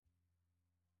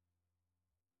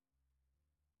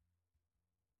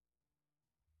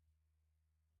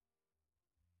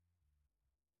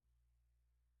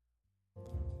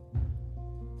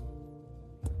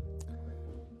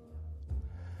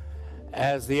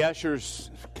As the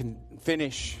ushers can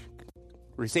finish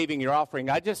receiving your offering,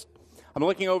 I'm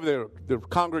looking over the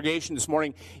congregation this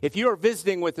morning. If you are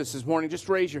visiting with us this morning, just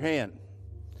raise your hand.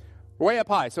 Way up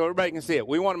high so everybody can see it.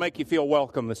 We want to make you feel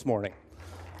welcome this morning.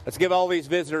 Let's give all these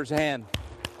visitors a hand.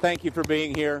 Thank you for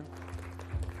being here.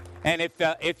 And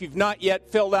if you've not yet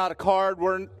filled out a card,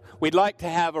 we'd like to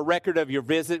have a record of your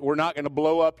visit. We're not going to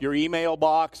blow up your email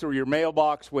box or your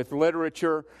mailbox with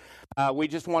literature. We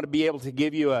just want to be able to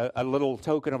give you a little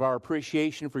token of our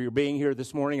appreciation for your being here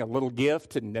this morning, a little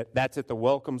gift, and that's at the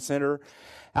Welcome Center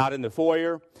out in the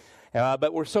foyer.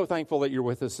 But we're so thankful that you're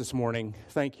with us this morning.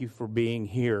 Thank you for being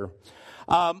here.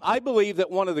 I believe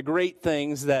that one of the great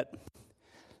things that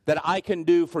I can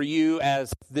do for you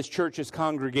as this church's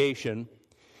congregation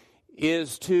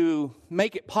is to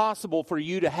make it possible for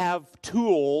you to have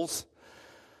tools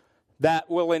that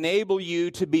will enable you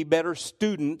to be better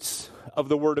students of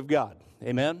the Word of God.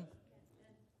 Amen?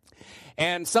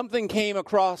 And something came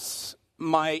across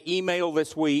my email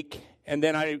this week, and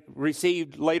then I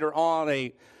received later on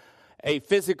a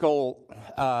physical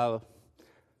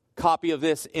copy of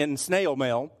this in snail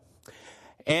mail.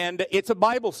 And it's a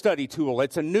Bible study tool.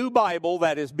 It's a new Bible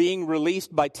that is being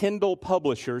released by Tyndale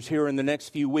Publishers here in the next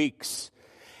few weeks.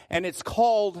 And it's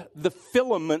called the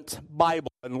Filament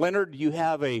Bible. And Leonard, you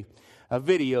have a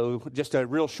video, just a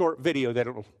real short video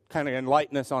that will kind of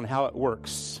enlighten us on how it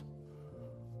works.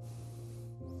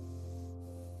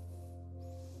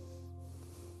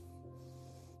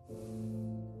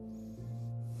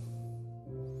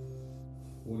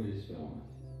 What is filament?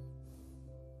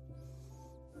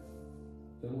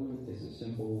 Filament is a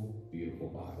simple, beautiful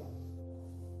Bible.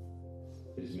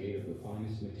 It is made of the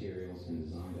finest materials and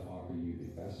designed to offer you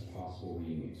the best possible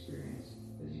reading experience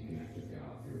as you connect with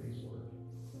God through His Word.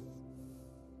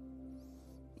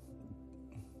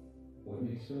 What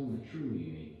makes filament truly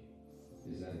unique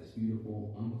is that its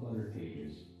beautiful, uncluttered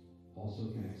pages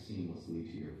also connect seamlessly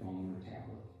to your phone or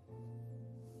tablet,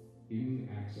 giving you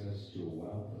access to a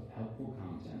wealth of helpful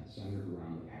content centered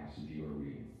around the passage you are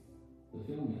reading. The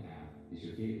Filament app is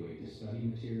your gateway to study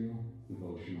material,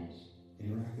 devotionals,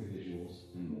 interactive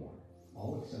visuals, and more,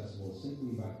 all accessible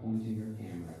simply by pointing your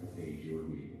camera at the page you are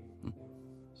reading.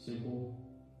 Simple,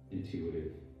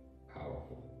 intuitive,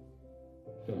 powerful.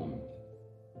 Filament,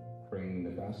 bringing the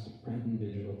best of print and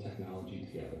digital technology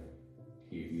together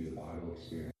to give you the Bible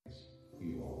experience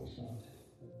you always wanted.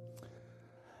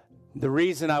 The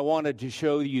reason I wanted to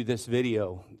show you this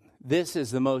video, this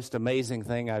is the most amazing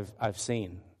thing I've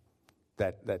seen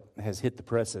that has hit the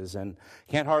presses, and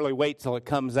can't hardly wait till it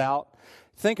comes out.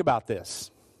 Think about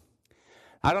this.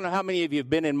 I don't know how many of you have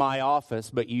been in my office,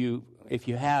 but if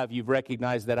you have, you've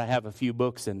recognized that I have a few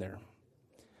books in there.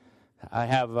 I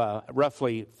have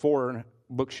roughly 4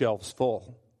 bookshelves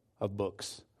full of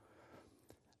books.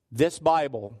 This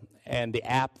Bible and the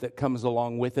app that comes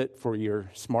along with it for your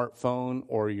smartphone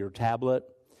or your tablet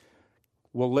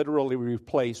will literally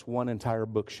replace one entire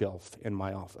bookshelf in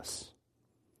my office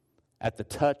at the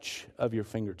touch of your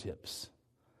fingertips,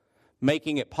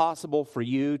 making it possible for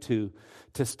you to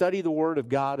study the Word of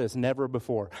God as never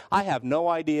before. I have no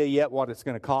idea yet what it's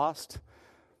going to cost,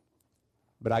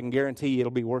 but I can guarantee you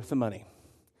it'll be worth the money.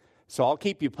 So I'll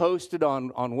keep you posted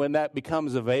on when that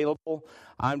becomes available.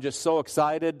 I'm just so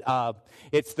excited.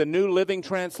 It's the New Living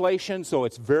Translation, so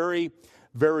it's very,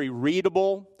 very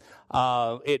readable.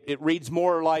 It reads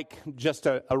more like just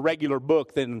a regular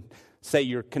book than, say,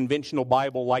 your conventional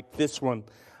Bible like this one.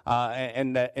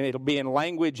 And it'll be in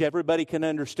language everybody can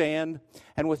understand.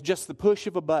 And with just the push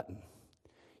of a button,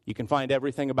 you can find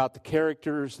everything about the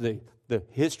characters, the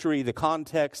history, the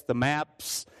context, the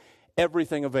maps,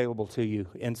 everything available to you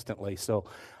instantly. So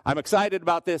I'm excited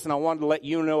about this, and I wanted to let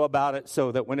you know about it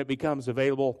so that when it becomes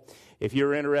available, if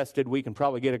you're interested, we can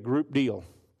probably get a group deal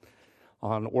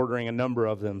on ordering a number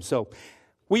of them. So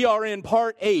we are in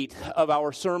part 8 of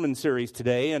our sermon series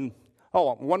today. And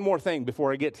one more thing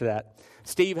before I get to that.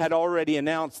 Steve had already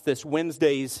announced this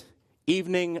Wednesday's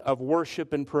evening of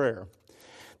worship and prayer.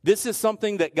 This is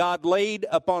something that God laid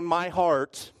upon my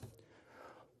heart.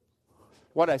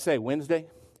 What did I say, Wednesday?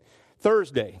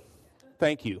 Thursday.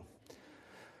 Thank you.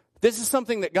 This is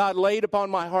something that God laid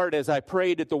upon my heart as I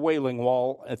prayed at the Wailing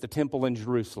Wall at the temple in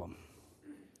Jerusalem.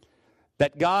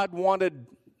 That God wanted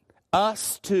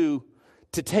us to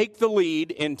take the lead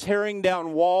in tearing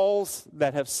down walls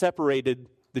that have separated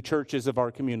the churches of our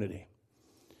community.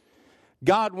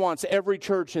 God wants every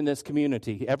church in this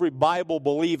community, every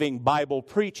Bible-believing,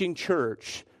 Bible-preaching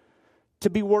church, to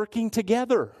be working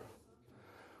together.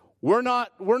 We're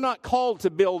not called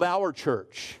to build our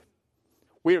church.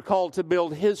 We are called to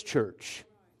build His church.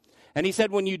 And he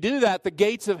said, when you do that, the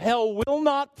gates of hell will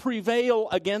not prevail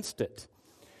against it.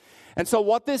 And so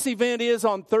what this event is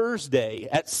on Thursday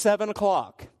at 7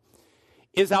 o'clock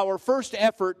is our first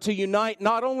effort to unite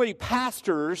not only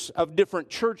pastors of different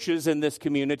churches in this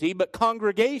community, but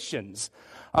congregations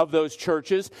of those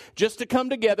churches, just to come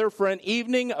together for an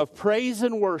evening of praise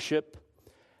and worship,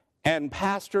 and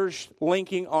pastors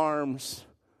linking arms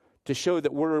to show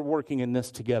that we're working in this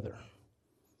together.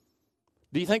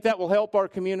 Do you think that will help our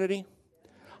community?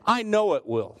 I know it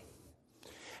will.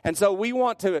 And so we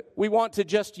want to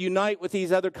just unite with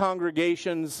these other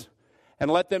congregations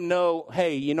and let them know,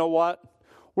 hey, you know what?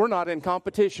 We're not in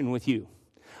competition with you.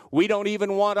 We don't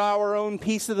even want our own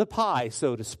piece of the pie,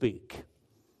 so to speak.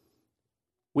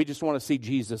 We just want to see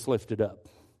Jesus lifted up.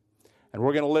 And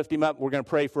we're going to lift him up. We're going to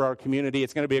pray for our community.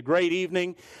 It's going to be a great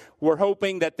evening. We're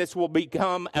hoping that this will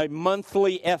become a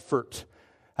monthly effort,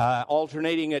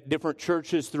 alternating at different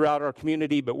churches throughout our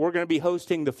community. But we're going to be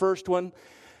hosting the first one.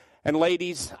 And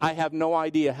ladies, I have no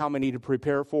idea how many to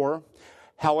prepare for.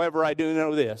 However, I do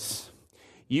know this.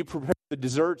 You prepare the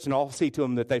desserts, and I'll see to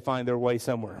them that they find their way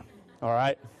somewhere. All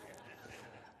right?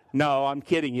 No, I'm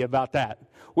kidding you about that.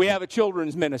 We have a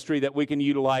children's ministry that we can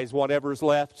utilize whatever's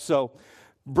left. So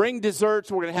bring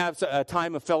desserts. We're going to have a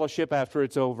time of fellowship after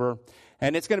it's over.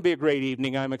 And it's going to be a great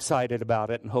evening. I'm excited about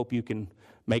it and hope you can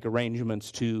make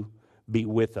arrangements to be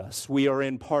with us. We are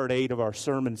in part 8 of our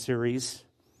sermon series,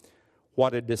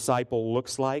 What a Disciple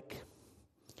Looks Like.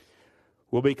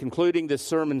 We'll be concluding this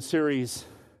sermon series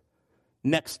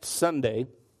next Sunday.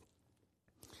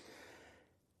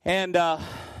 And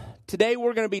today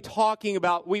we're going to be talking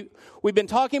about, we've been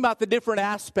talking about the different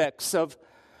aspects of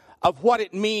what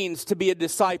it means to be a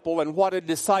disciple and what a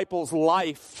disciple's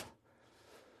life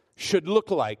should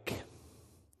look like.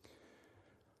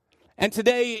 And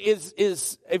today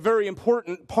is a very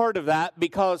important part of that,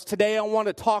 because today I want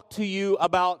to talk to you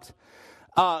about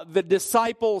the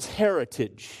disciple's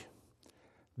heritage,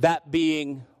 that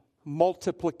being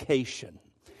multiplication.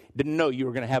 Didn't know you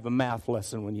were going to have a math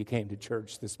lesson when you came to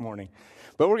church this morning.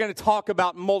 But we're going to talk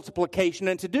about multiplication.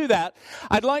 And to do that,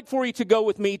 I'd like for you to go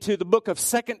with me to the book of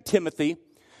 2 Timothy,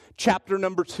 chapter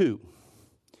number 2.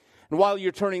 And while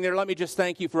you're turning there, let me just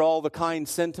thank you for all the kind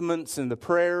sentiments and the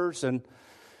prayers and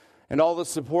all the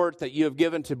support that you have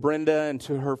given to Brenda and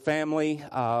to her family.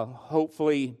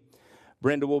 Hopefully,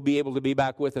 Brenda will be able to be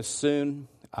back with us soon.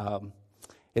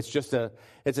 It's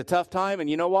a tough time, and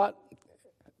you know what?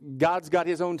 God's got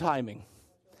his own timing.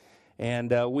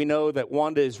 And we know that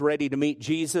Wanda is ready to meet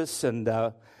Jesus, and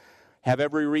have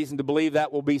every reason to believe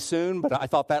that will be soon, but I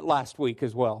thought that last week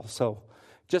as well. So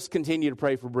just continue to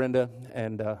pray for Brenda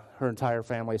and her entire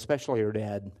family, especially her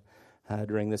dad,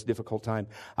 during this difficult time.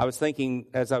 I was thinking,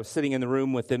 as I was sitting in the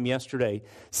room with them yesterday,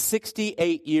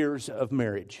 68 years of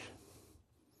marriage.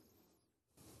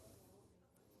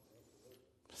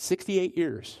 68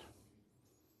 years.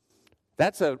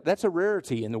 That's a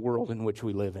rarity in the world in which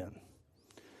we live in.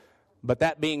 But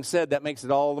that being said, that makes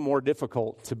it all the more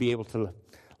difficult to be able to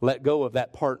let go of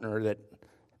that partner that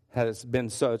has been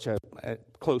such a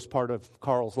close part of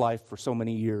Carl's life for so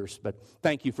many years. But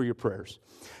thank you for your prayers.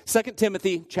 2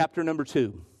 Timothy chapter number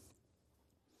 2.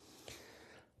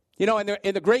 You know,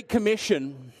 in the Great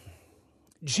Commission,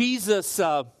 Jesus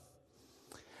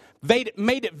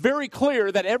made it very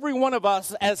clear that every one of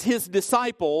us as his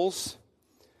disciples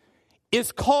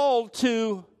is called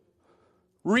to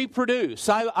reproduce.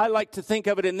 I like to think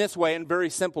of it in this way, in very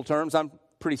simple terms. I'm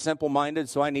pretty simple-minded,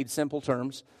 so I need simple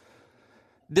terms.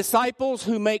 Disciples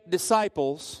who make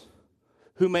disciples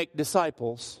who make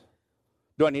disciples.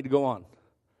 Do I need to go on?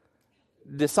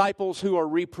 Disciples who are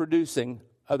reproducing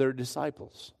other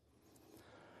disciples.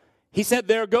 He said,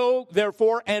 go,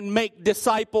 therefore, and make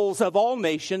disciples of all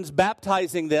nations,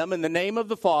 baptizing them in the name of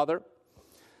the Father,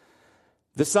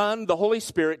 the Son, the Holy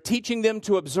Spirit, teaching them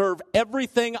to observe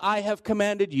everything I have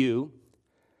commanded you.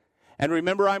 And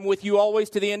remember, I'm with you always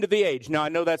to the end of the age. Now, I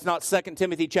know that's not 2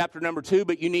 Timothy chapter number 2,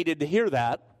 but you needed to hear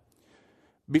that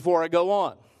before I go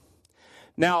on.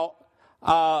 Now,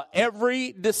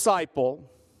 every disciple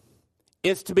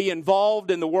is to be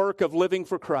involved in the work of living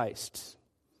for Christ.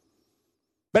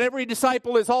 But every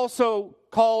disciple is also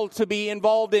called to be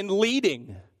involved in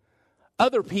leading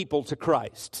other people to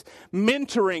Christ,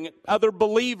 mentoring other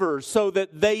believers so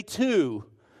that they too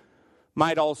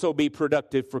might also be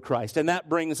productive for Christ. And that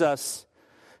brings us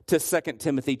to 2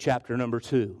 Timothy chapter number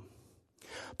 2.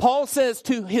 Paul says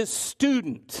to his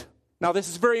student, now this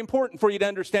is very important for you to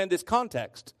understand this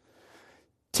context.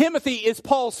 Timothy is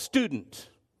Paul's student.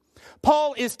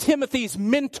 Paul is Timothy's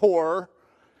mentor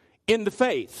in the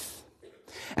faith.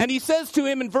 And he says to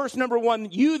him in verse number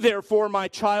 1, "You therefore, my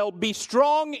child, be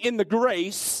strong in the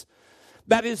grace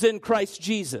that is in Christ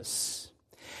Jesus.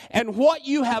 And what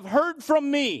you have heard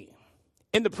from me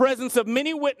in the presence of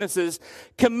many witnesses,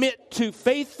 commit to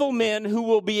faithful men who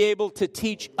will be able to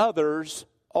teach others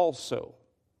also."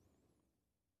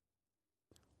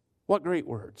 What great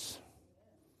words.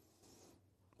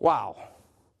 Wow.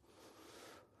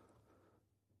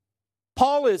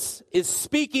 Paul is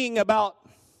speaking about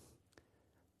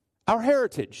our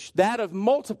heritage, that of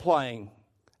multiplying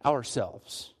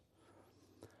ourselves.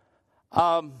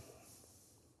 I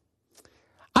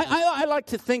like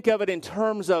to think of it in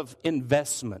terms of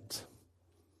investment.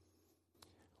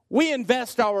 We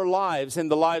invest our lives in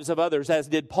the lives of others, as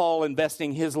did Paul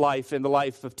investing his life in the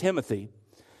life of Timothy.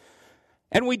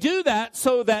 And we do that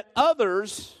so that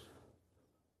others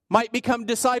might become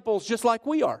disciples just like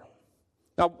we are.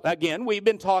 Now, again, we've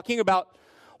been talking about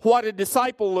what a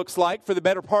disciple looks like for the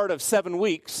better part of 7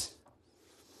 weeks.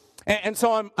 And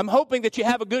so I'm hoping that you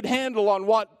have a good handle on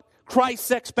what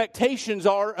Christ's expectations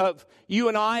are of you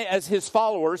and I as his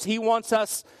followers. He wants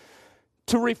us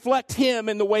to reflect him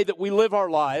in the way that we live our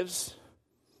lives,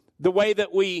 the way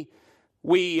that we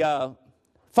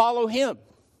follow him.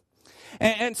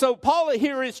 And so Paul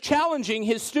here is challenging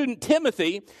his student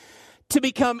Timothy to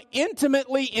become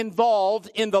intimately involved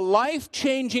in the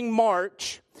life-changing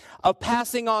march of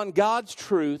passing on God's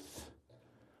truth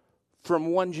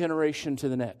from one generation to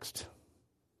the next.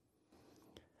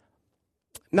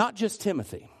 Not just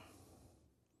Timothy,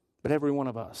 but every one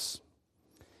of us.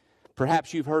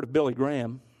 Perhaps you've heard of Billy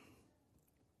Graham.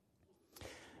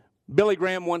 Billy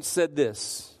Graham once said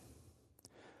this: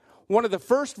 "One of the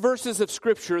first verses of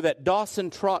Scripture that Dawson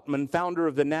Trotman, founder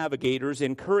of the Navigators,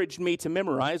 encouraged me to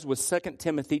memorize was 2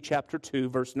 Timothy chapter 2,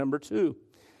 verse number 2.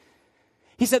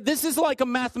 He said, "This is like a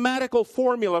mathematical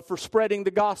formula for spreading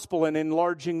the gospel and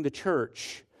enlarging the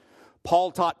church.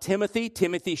 Paul taught Timothy.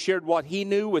 Timothy shared what he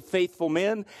knew with faithful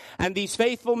men. And these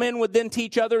faithful men would then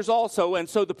teach others also. And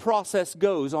so the process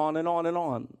goes on and on and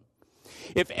on.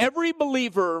 If every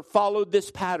believer followed this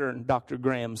pattern," Dr.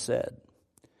 Graham said,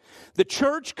 "the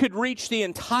church could reach the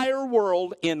entire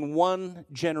world in one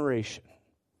generation."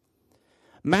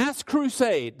 Mass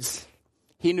crusades.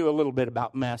 He knew a little bit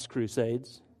about mass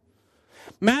crusades.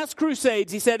 Mass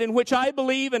crusades, he said, "in which I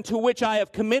believe and to which I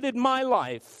have committed my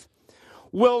life,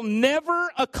 will never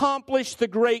accomplish the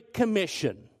Great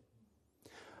Commission,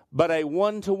 but a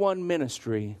one-to-one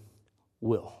ministry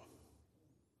will."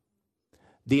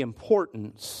 The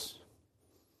importance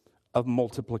of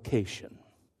multiplication.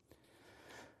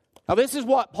 Now, this is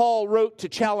what Paul wrote to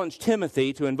challenge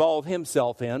Timothy to involve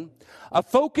himself in: a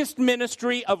focused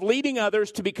ministry of leading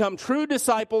others to become true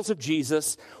disciples of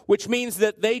Jesus, which means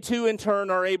that they too in turn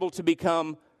are able to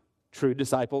become true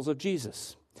disciples of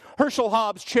Jesus. Herschel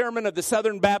Hobbs, chairman of the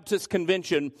Southern Baptist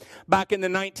Convention back in the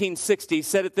 1960s,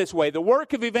 said it this way: "The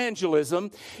work of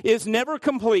evangelism is never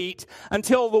complete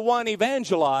until the one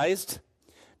evangelized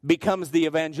becomes the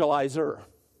evangelizer."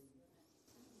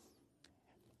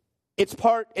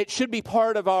 It should be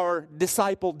part of our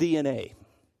disciple DNA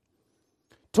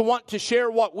to want to share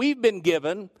what we've been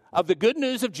given of the good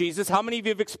news of Jesus. How many of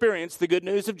you have experienced the good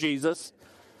news of Jesus?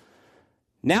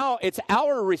 Now it's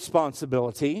our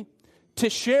responsibility to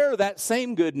share that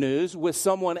same good news with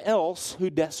someone else who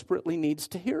desperately needs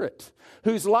to hear it,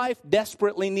 whose life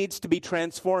desperately needs to be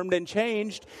transformed and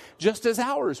changed, just as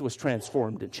ours was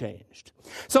transformed and changed.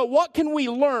 So what can we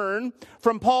learn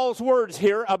from Paul's words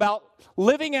here about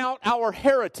living out our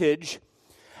heritage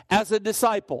as a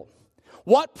disciple?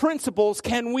 What principles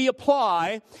can we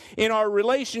apply in our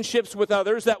relationships with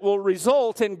others that will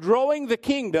result in growing the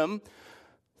kingdom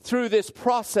through this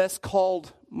process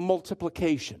called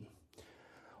multiplication?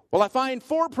 Well, I find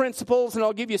 4 principles, and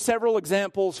I'll give you several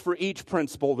examples for each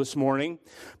principle this morning.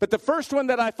 But the first one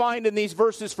that I find in these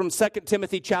verses from 2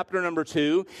 Timothy chapter number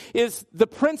 2 is the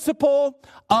principle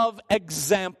of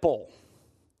example.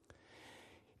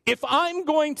 If I'm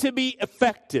going to be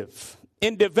effective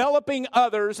in developing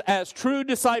others as true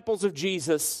disciples of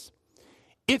Jesus,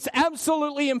 it's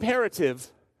absolutely imperative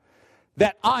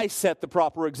that I set the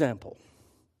proper example.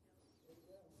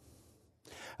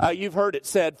 You've heard it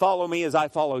said, "Follow me as I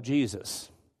follow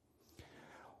Jesus."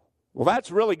 Well,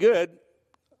 that's really good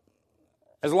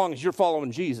as long as you're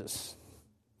following Jesus,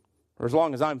 or as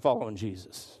long as I'm following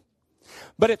Jesus.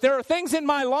 But if there are things in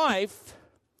my life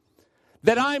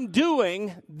that I'm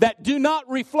doing that do not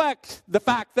reflect the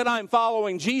fact that I'm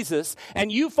following Jesus,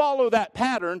 and you follow that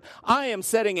pattern, I am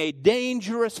setting a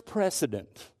dangerous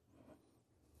precedent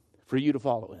for you to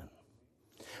follow in.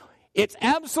 It's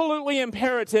absolutely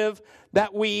imperative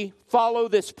that we follow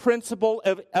this principle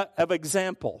of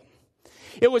example.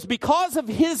 It was because of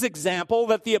his example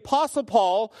that the Apostle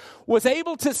Paul was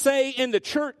able to say in the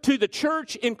church, to the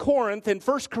church in Corinth in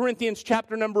 1 Corinthians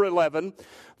chapter number 11,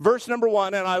 verse number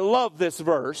 1, and I love this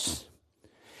verse.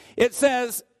 It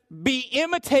says, "Be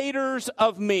imitators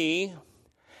of me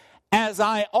as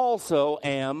I also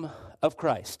am of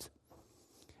Christ."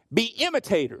 Be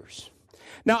imitators.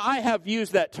 Now, I have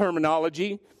used that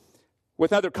terminology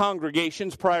with other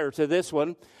congregations prior to this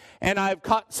one, and I've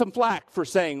caught some flack for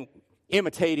saying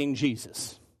imitating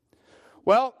Jesus.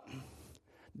 Well,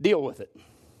 deal with it.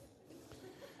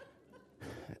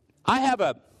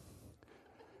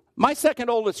 My second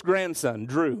oldest grandson,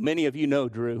 Drew. Many of you know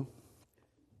Drew.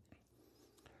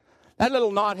 That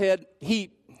little knothead, he's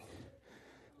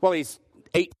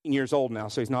 18 years old now,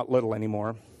 so he's not little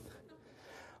anymore.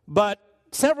 But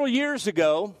several years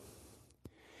ago,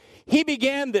 he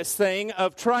began this thing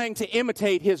of trying to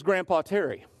imitate his Grandpa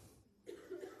Terry.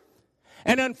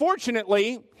 And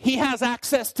unfortunately, he has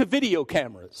access to video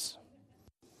cameras.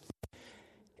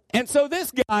 And so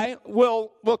this guy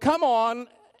will come on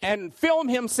and film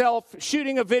himself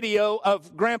shooting a video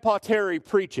of Grandpa Terry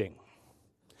preaching.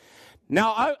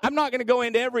 Now, I'm not going to go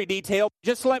into every detail.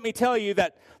 Just let me tell you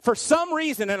that for some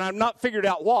reason, and I've not figured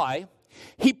out why,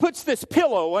 he puts this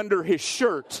pillow under his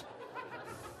shirt.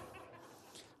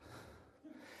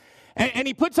 And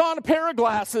he puts on a pair of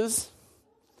glasses,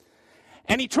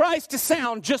 and he tries to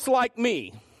sound just like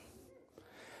me.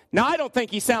 Now, I don't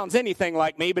think he sounds anything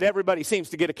like me, but everybody seems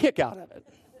to get a kick out of it.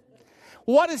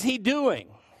 What is he doing?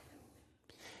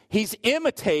 He's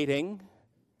imitating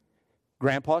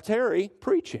Grandpa Terry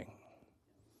preaching.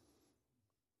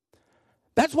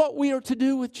 That's what we are to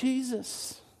do with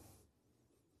Jesus.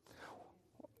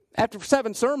 After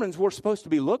 7 sermons, we're supposed to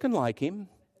be looking like him.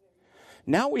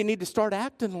 Now we need to start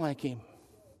acting like him.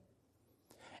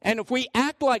 And if we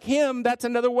act like him, that's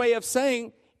another way of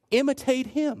saying imitate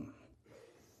him.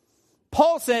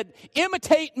 Paul said,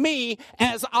 imitate me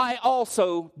as I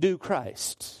also do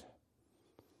Christ.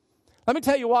 Let me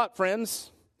tell you what,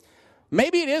 friends.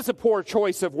 Maybe it is a poor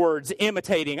choice of words,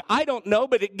 imitating. I don't know,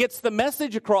 but it gets the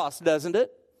message across, doesn't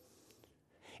it?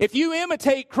 If you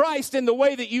imitate Christ in the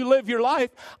way that you live your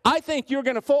life, I think you're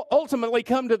going to ultimately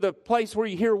come to the place where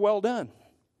you hear, well done.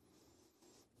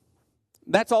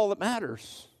 That's all that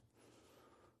matters.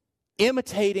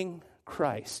 Imitating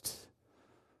Christ.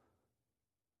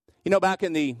 You know, back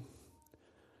in the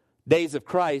days of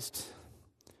Christ,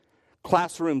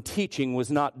 classroom teaching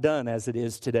was not done as it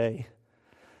is today.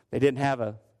 They didn't have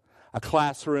a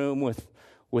classroom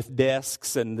with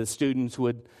desks and the students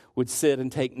would sit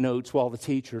and take notes while the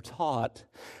teacher taught.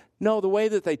 No, the way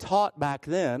that they taught back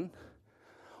then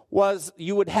was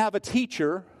you would have a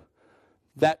teacher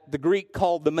that the Greek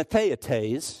called the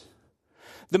mathetes.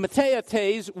 The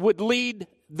mathetes would lead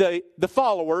the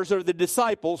followers or the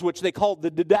disciples, which they called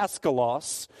the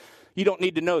didaskalos. You don't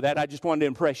need to know that. I just wanted to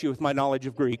impress you with my knowledge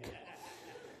of Greek.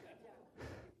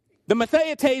 The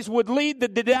mathetes would lead the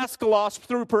didaskalos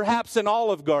through perhaps an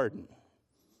olive garden.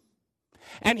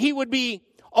 And he would be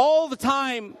all the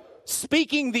time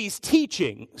speaking these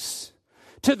teachings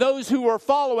to those who were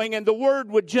following, and the word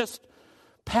would just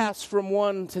pass from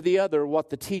one to the other what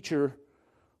the teacher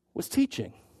was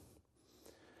teaching.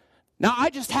 Now, I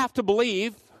just have to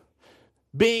believe,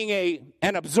 being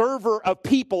an observer of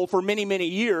people for many, many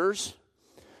years,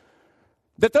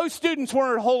 that those students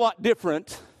weren't a whole lot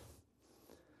different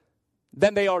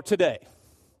than they are today.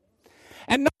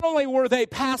 And not only were they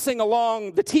passing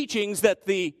along the teachings that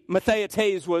the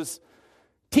mathetes was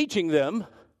teaching them,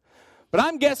 but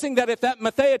I'm guessing that if that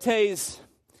mathetes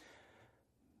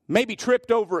maybe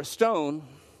tripped over a stone,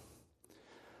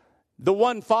 the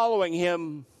one following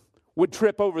him would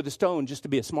trip over the stone just to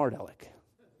be a smart aleck.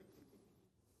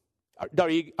 Are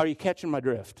you catching my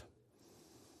drift?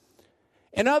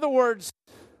 In other words,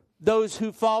 those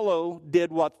who follow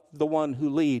did what the one who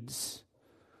leads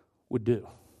would do.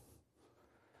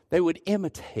 They would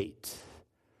imitate.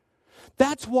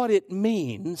 That's what it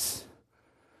means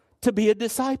to be a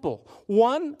disciple.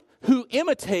 One who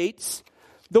imitates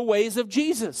the ways of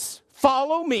Jesus.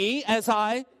 Follow me as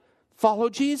I follow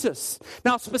Jesus.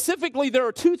 Now, specifically, there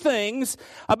are 2 things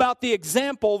about the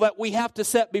example that we have to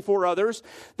set before others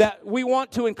that we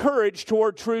want to encourage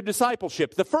toward true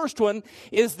discipleship. The first one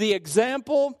is the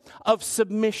example of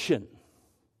submission.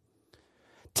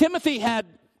 Timothy had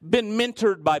been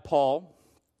mentored by Paul.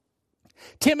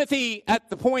 Timothy, at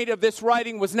the point of this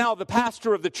writing, was now the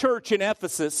pastor of the church in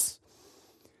Ephesus.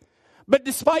 But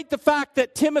despite the fact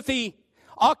that Timothy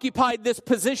occupied this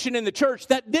position in the church,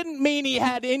 that didn't mean he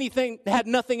had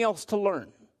nothing else to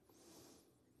learn.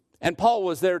 And Paul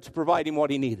was there to provide him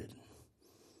what he needed.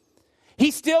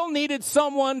 He still needed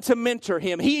someone to mentor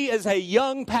him. He is a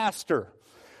young pastor.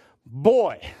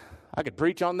 Boy, I could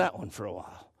preach on that one for a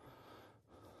while.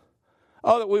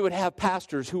 Oh, that we would have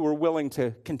pastors who were willing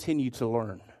to continue to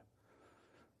learn.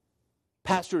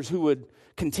 Pastors who would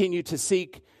continue to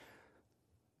seek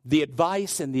the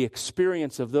advice and the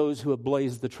experience of those who have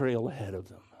blazed the trail ahead of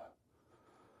them.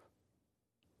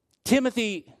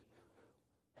 Timothy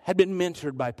had been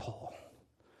mentored by Paul.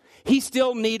 He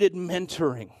still needed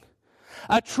mentoring.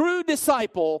 A true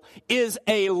disciple is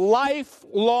a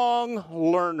lifelong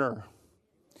learner.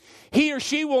 He or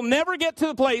she will never get to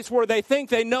the place where they think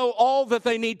they know all that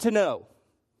they need to know.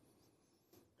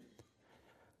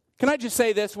 Can I just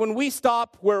say this? When we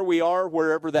stop where we are,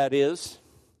 wherever that is,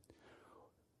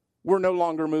 we're no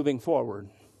longer moving forward.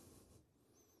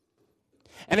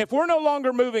 And if we're no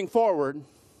longer moving forward,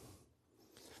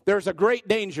 there's a great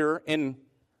danger in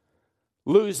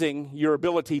losing your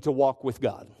ability to walk with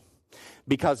God.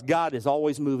 Because God is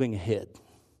always moving ahead.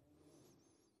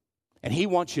 And He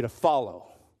wants you to follow,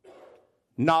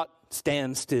 not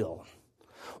stand still.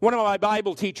 One of my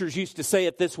Bible teachers used to say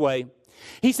it this way.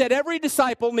 He said, every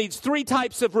disciple needs 3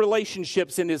 types of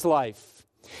relationships in his life.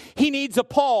 He needs a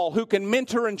Paul who can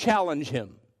mentor and challenge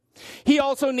him. He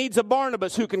also needs a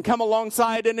Barnabas who can come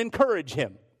alongside and encourage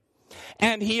him.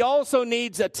 And he also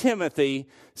needs a Timothy,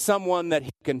 someone that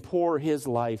he can pour his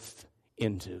life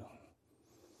into.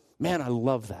 Man, I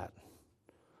love that.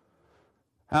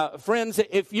 Friends,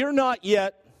 if you're not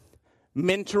yet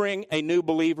mentoring a new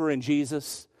believer in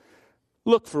Jesus,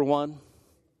 look for one.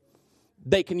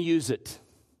 They can use it.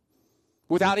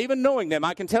 Without even knowing them,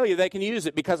 I can tell you they can use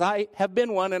it because I have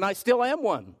been one and I still am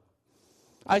one.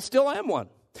 I still am one.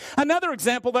 Another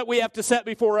example that we have to set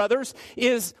before others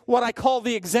is what I call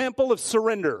the example of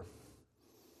surrender.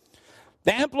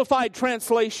 The Amplified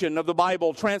Translation of the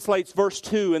Bible translates verse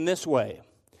 2 in this way.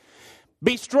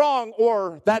 Be strong,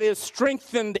 or that is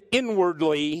strengthened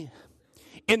inwardly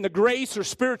in the grace or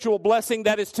spiritual blessing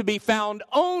that is to be found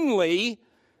only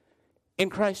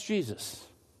in Christ Jesus.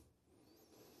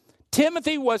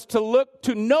 Timothy was to look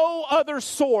to no other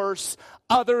source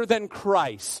other than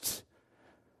Christ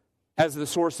as the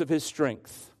source of his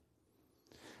strength.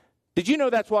 Did you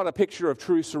know that's what a picture of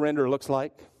true surrender looks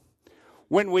like?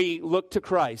 When we look to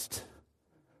Christ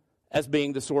as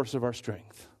being the source of our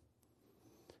strength.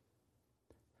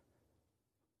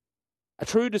 A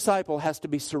true disciple has to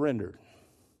be surrendered.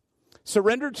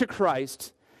 Surrendered to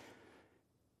Christ.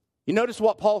 You notice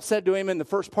what Paul said to him in the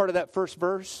first part of that first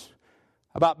verse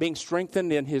about being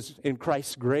strengthened in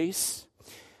Christ's grace.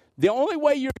 The only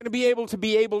way you're going to be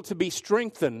able to be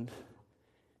strengthened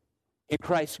in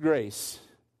Christ's grace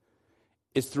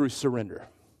is through surrender.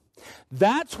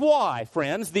 That's why,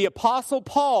 friends, the Apostle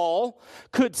Paul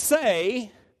could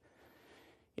say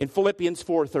in Philippians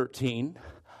 4:13,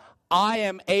 I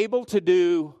am able to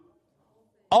do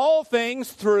all things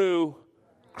through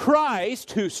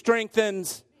Christ who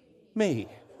strengthens me.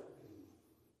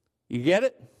 You get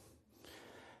it?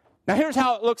 Now here's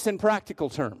how it looks in practical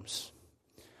terms.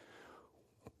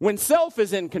 When self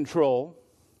is in control,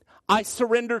 I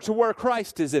surrender to where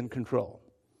Christ is in control.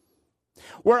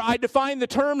 Where I define the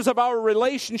terms of our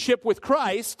relationship with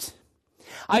Christ,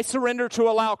 I surrender to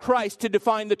allow Christ to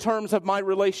define the terms of my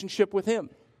relationship with Him.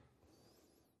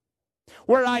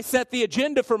 Where I set the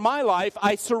agenda for my life,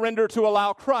 I surrender to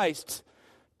allow Christ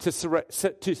to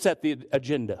set the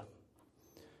agenda.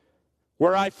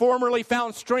 Where I formerly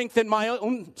found strength in my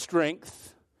own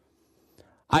strength,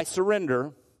 I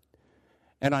surrender,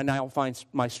 and I now find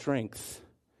my strength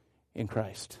in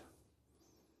Christ.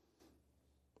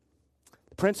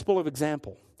 The principle of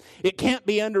example. It can't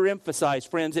be underemphasized,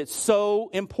 friends. It's so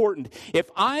important. If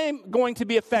I'm going to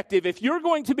be effective, if you're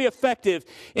going to be effective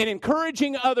in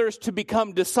encouraging others to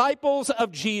become disciples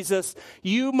of Jesus,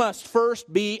 you must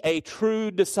first be a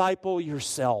true disciple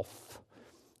yourself.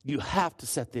 You have to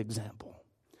set the example.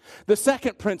 The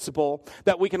second principle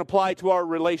that we can apply to our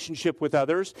relationship with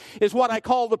others is what I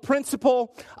call the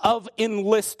principle of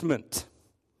enlistment.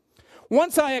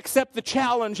 Once I accept the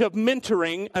challenge of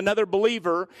mentoring another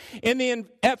believer in the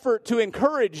effort to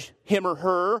encourage him or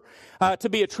her to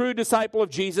be a true disciple of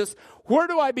Jesus, where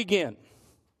do I begin?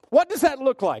 What does that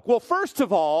look like? Well, first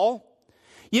of all,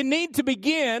 you need to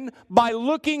begin by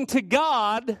looking to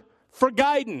God for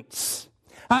guidance.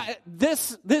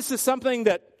 This is something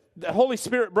that the Holy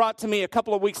Spirit brought to me a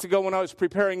couple of weeks ago when I was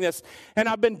preparing this, and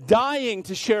I've been dying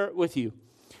to share it with you.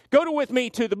 Go with me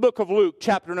to the book of Luke,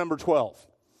 chapter number 12.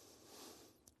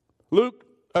 Luke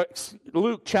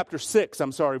Luke chapter 6,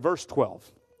 verse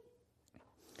 12.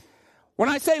 When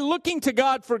I say looking to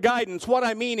God for guidance, what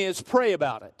I mean is pray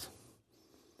about it.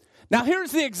 Now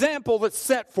here's the example that's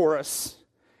set for us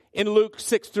in Luke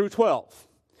 6 through 12.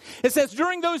 It says,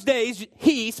 during those days,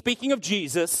 he, speaking of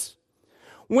Jesus,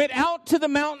 went out to the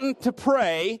mountain to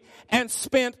pray and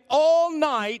spent all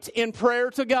night in prayer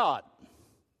to God.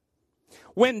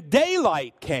 When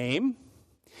daylight came,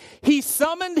 he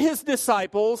summoned his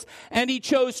disciples and he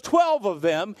chose 12 of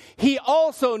them. He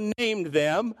also named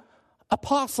them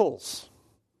apostles.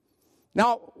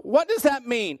 Now, what does that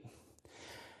mean?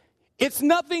 It's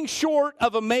nothing short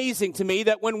of amazing to me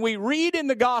that when we read in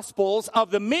the Gospels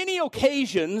of the many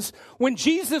occasions when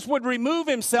Jesus would remove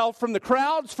himself from the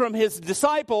crowds, from his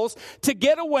disciples, to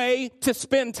get away to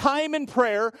spend time in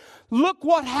prayer, look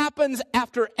what happens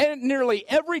after nearly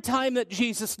every time that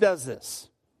Jesus does this.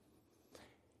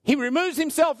 He removes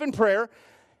himself in prayer,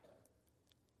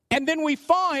 and then we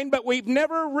find, but we've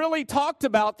never really talked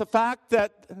about the fact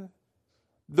that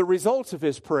the results of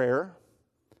his prayer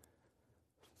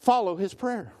follow his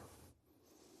prayer.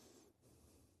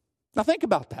 Now think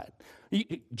about that.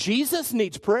 Jesus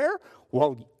needs prayer?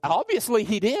 Well, obviously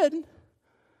he did.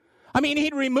 I mean,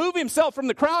 he'd remove himself from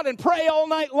the crowd and pray all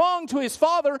night long to his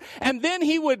Father, and then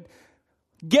he would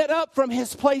get up from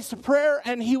his place of prayer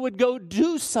and he would go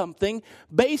do something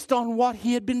based on what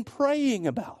he had been praying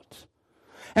about.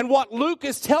 And what Luke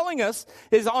is telling us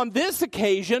is on this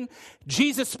occasion,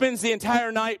 Jesus spends the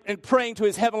entire night praying to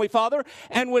his heavenly Father.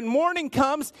 And when morning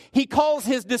comes, he calls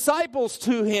his disciples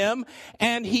to him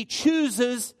and he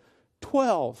chooses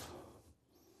 12.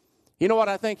 You know what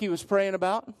I think he was praying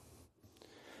about?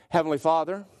 Heavenly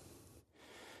Father,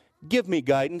 give me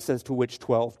guidance as to which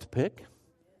 12 to pick.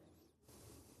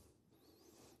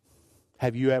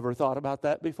 Have you ever thought about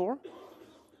that before?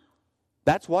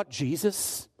 That's what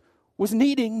Jesus was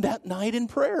needing that night in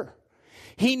prayer.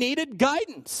 He needed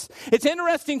guidance. It's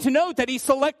interesting to note that he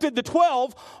selected the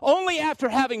 12 only after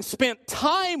having spent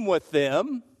time with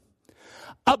them,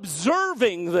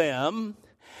 observing them,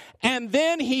 and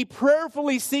then he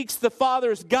prayerfully seeks the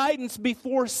Father's guidance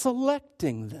before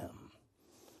selecting them.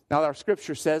 Now, our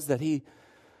scripture says that he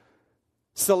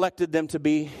selected them to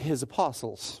be his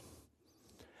apostles.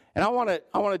 And I want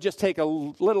to just take a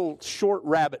little short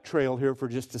rabbit trail here for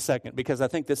just a second because I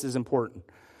think this is important.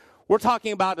 We're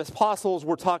talking about apostles,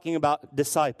 we're talking about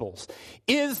disciples.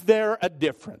 Is there a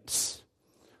difference?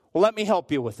 Well, let me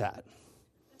help you with that.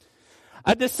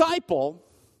 A disciple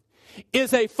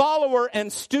is a follower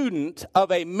and student of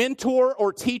a mentor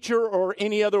or teacher or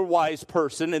any other wise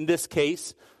person, in this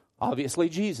case, obviously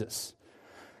Jesus.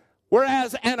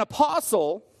 Whereas an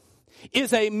apostle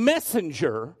is a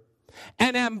messenger,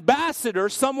 an ambassador,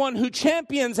 someone who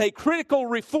champions a critical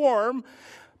reform,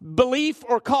 belief,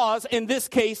 or cause. In this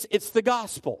case, it's the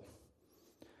gospel.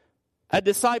 A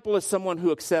disciple is someone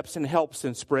who accepts and helps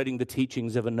in spreading the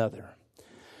teachings of another.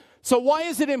 So why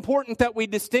is it important that we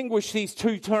distinguish these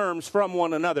two terms from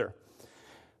one another?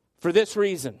 For this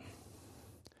reason.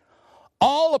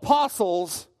 All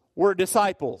apostles were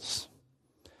disciples,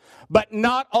 but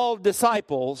not all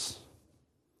disciples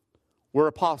were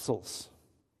apostles.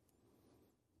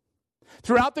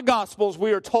 Throughout the Gospels,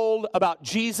 we are told about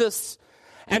Jesus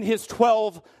and his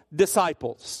 12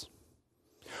 disciples.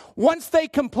 Once they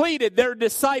completed their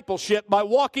discipleship by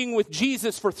walking with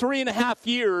Jesus for 3.5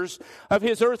 years of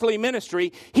his earthly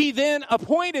ministry, he then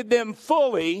appointed them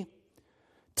fully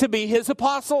to be his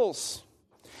apostles.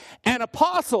 An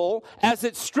apostle, as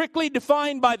it's strictly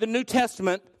defined by the New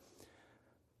Testament,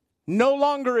 no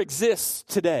longer exists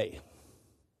today.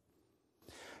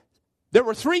 There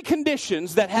were 3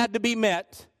 conditions that had to be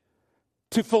met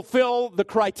to fulfill the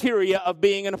criteria of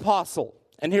being an apostle.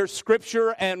 And here's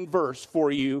scripture and verse for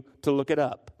you to look it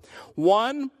up.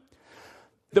 1,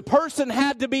 the person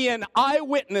had to be an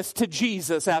eyewitness to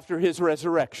Jesus after his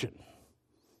resurrection.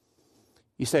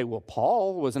 You say, well,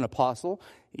 Paul was an apostle.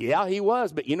 Yeah, he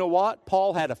was. But you know what?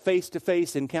 Paul had a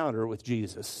face-to-face encounter with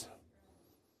Jesus.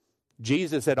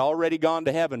 Jesus had already gone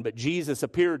to heaven, but Jesus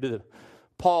appeared to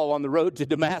Paul on the road to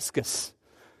Damascus.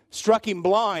 Struck him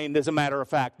blind, as a matter of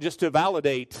fact, just to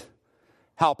validate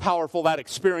how powerful that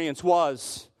experience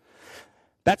was.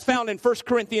 That's found in 1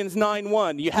 Corinthians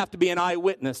 9:1. You have to be an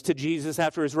eyewitness to Jesus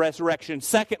after his resurrection.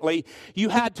 Secondly, you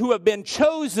had to have been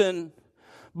chosen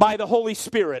by the Holy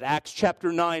Spirit. Acts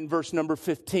chapter 9, verse number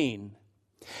 15.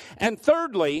 And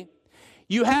thirdly,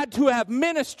 you had to have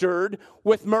ministered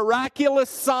with miraculous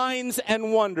signs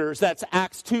and wonders. That's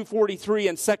Acts 2:43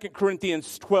 and 2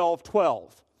 Corinthians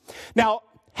 12:12. Now,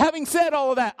 having said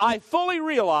all of that, I fully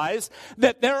realize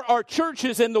that there are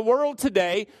churches in the world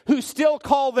today who still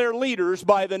call their leaders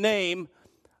by the name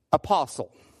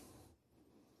apostle.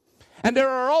 And there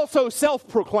are also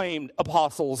self-proclaimed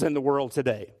apostles in the world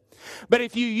today. But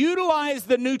if you utilize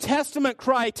the New Testament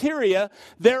criteria,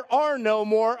 there are no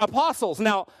more apostles.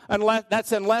 Now,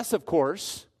 unless, of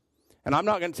course, and I'm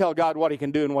not going to tell God what he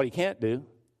can do and what he can't do.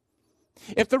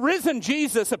 If the risen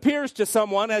Jesus appears to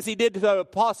someone, as he did to the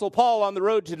Apostle Paul on the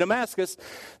road to Damascus,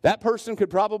 that person could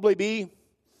probably be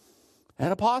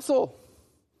an apostle.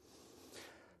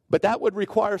 But that would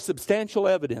require substantial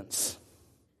evidence,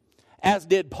 as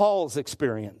did Paul's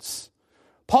experience.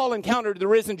 Paul encountered the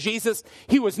risen Jesus.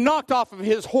 He was knocked off of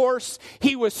his horse.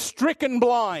 He was stricken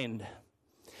blind.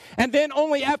 And then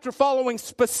only after following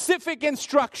specific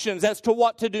instructions as to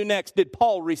what to do next did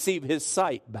Paul receive his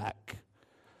sight back.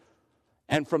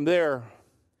 And from there's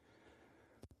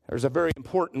a very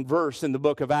important verse in the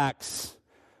book of Acts.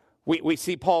 We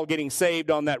see Paul getting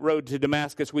saved on that road to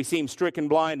Damascus. We see him stricken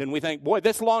blind, and we think, boy,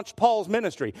 this launched Paul's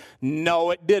ministry.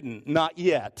 No, it didn't. Not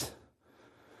yet.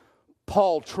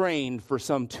 Paul trained for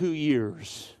some 2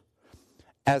 years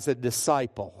as a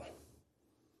disciple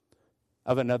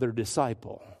of another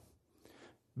disciple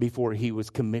before he was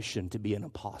commissioned to be an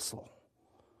apostle.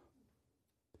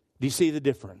 Do you see the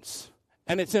difference?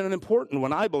 And it's an important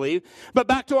one, I believe. But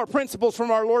back to our principles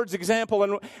from our Lord's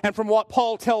example and from what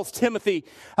Paul tells Timothy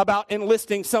about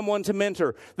enlisting someone to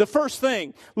mentor. The first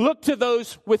thing, look to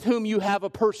those with whom you have a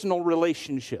personal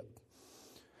relationship.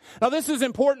 Now, this is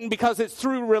important because it's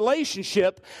through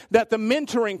relationship that the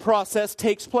mentoring process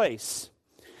takes place.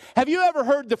 Have you ever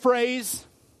heard the phrase,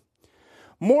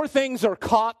 more things are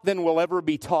caught than will ever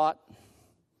be taught?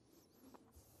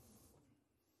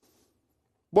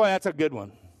 Boy, that's a good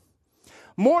one.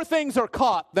 More things are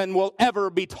caught than will ever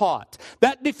be taught.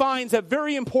 That defines a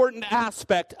very important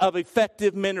aspect of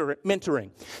effective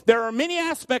mentoring. There are many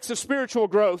aspects of spiritual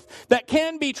growth that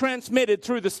can be transmitted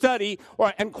through the study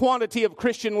and quantity of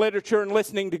Christian literature and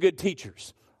listening to good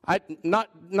teachers. I'm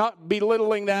not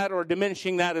belittling that or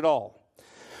diminishing that at all.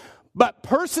 But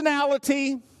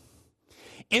personality,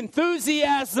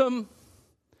 enthusiasm,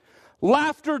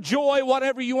 laughter, joy,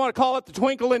 whatever you want to call it, the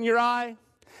twinkle in your eye,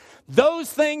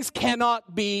 those things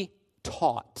cannot be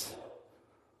taught.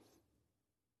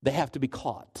 They have to be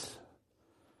caught.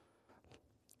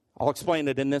 I'll explain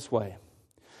it in this way.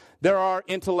 There are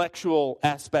intellectual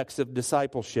aspects of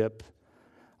discipleship,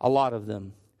 a lot of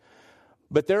them.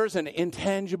 But there's an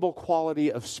intangible quality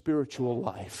of spiritual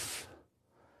life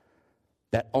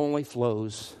that only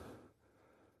flows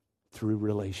through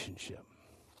relationship.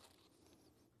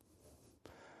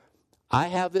 I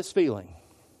have this feeling.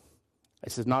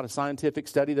 This is not a scientific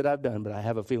study that I've done, but I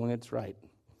have a feeling it's right.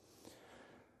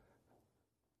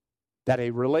 That a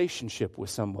relationship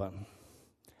with someone,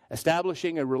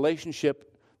 establishing a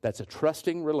relationship that's a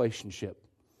trusting relationship,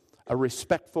 a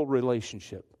respectful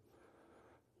relationship,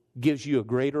 gives you a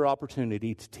greater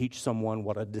opportunity to teach someone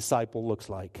what a disciple looks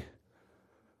like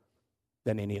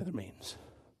than any other means.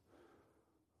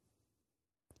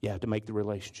 You have to make the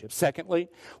relationship. Secondly,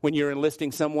 when you're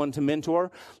enlisting someone to mentor,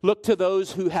 look to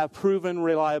those who have proven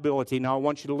reliability. Now, I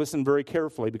want you to listen very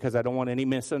carefully because I don't want any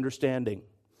misunderstanding.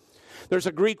 There's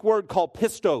a Greek word called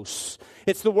pistos.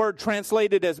 It's the word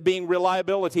translated as being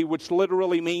reliability, which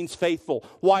literally means faithful.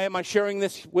 Why am I sharing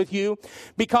this with you?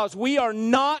 Because we are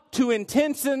not to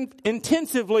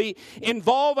intensively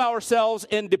involve ourselves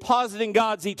in depositing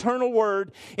God's eternal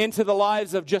word into the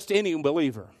lives of just any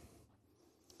believer.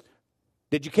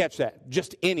 Did you catch that?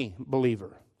 Just any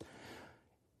believer.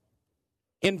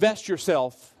 Invest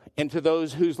yourself into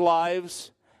those whose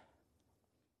lives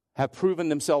have proven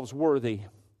themselves worthy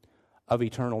of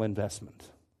eternal investment.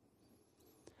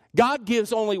 God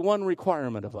gives only one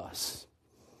requirement of us,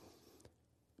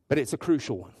 but it's a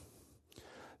crucial one.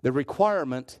 The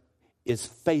requirement is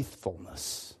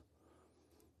faithfulness.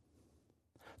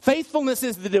 Faithfulness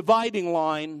is the dividing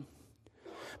line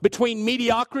between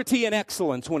mediocrity and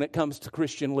excellence when it comes to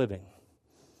Christian living.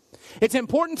 It's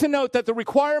important to note that the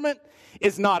requirement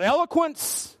is not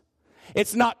eloquence,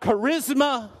 it's not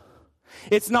charisma,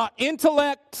 it's not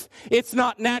intellect, it's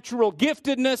not natural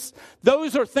giftedness.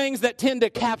 Those are things that tend to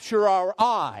capture our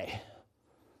eye.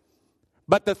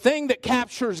 But the thing that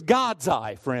captures God's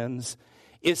eye, friends,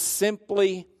 is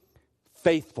simply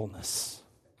faithfulness.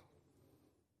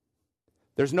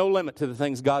 There's no limit to the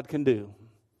things God can do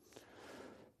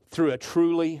through a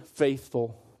truly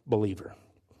faithful believer.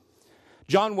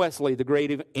 John Wesley, the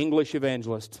great English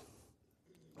evangelist,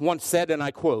 once said, and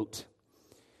I quote,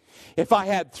 "If I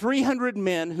had 300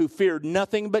 men who feared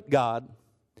nothing but God,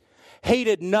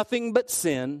 hated nothing but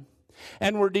sin,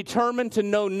 and were determined to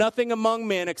know nothing among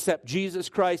men except Jesus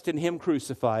Christ and Him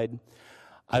crucified,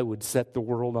 I would set the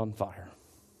world on fire.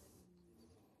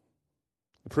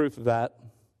 The proof of that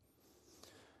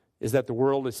is that the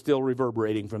world is still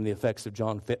reverberating from the effects of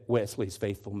John Wesley's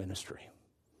faithful ministry.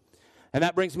 And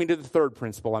that brings me to the third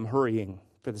principle. I'm hurrying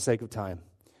for the sake of time.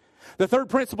 The third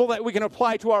principle that we can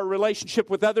apply to our relationship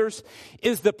with others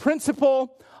is the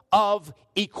principle of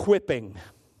equipping.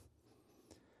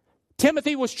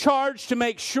 Timothy was charged to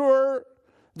make sure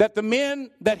that the men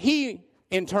that he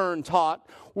in turn taught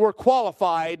were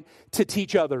qualified to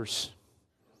teach others.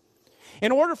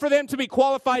 In order for them to be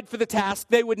qualified for the task,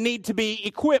 they would need to be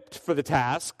equipped for the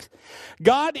task.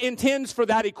 God intends for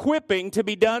that equipping to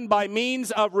be done by means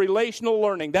of relational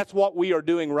learning. That's what we are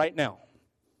doing right now.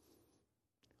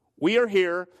 We are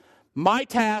here. My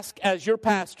task as your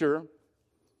pastor,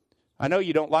 I know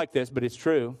you don't like this, but it's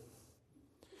true,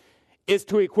 is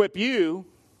to equip you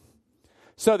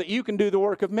so that you can do the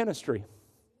work of ministry.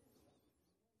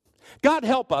 God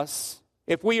help us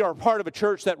if we are part of a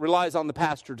church that relies on the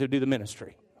pastor to do the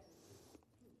ministry.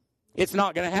 It's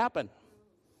not going to happen.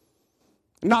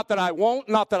 Not that I won't,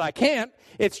 not that I can't.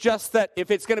 It's just that if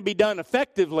it's going to be done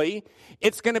effectively,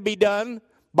 it's going to be done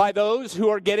by those who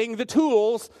are getting the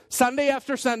tools Sunday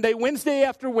after Sunday, Wednesday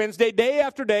after Wednesday, day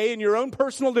after day in your own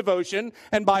personal devotion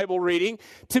and Bible reading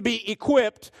to be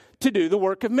equipped to do the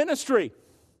work of ministry.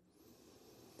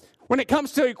 When it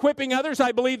comes to equipping others,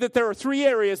 I believe that there are three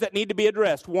areas that need to be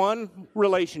addressed. One,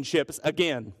 relationships,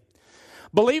 again.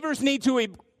 Believers need to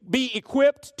be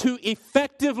equipped to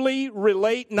effectively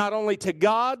relate not only to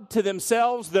God, to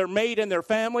themselves, their mate and their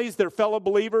families, their fellow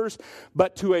believers,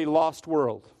 but to a lost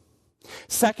world.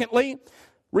 Secondly,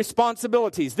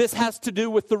 responsibilities. This has to do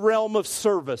with the realm of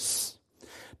service.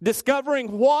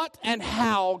 Discovering what and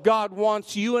how God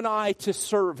wants you and I to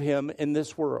serve Him in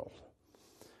this world.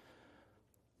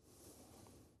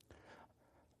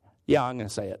 Yeah, I'm going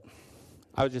to say it.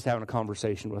 I was just having a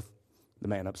conversation with the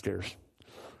man upstairs.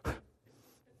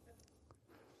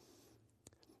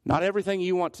 Not everything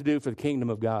you want to do for the kingdom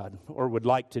of God or would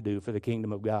like to do for the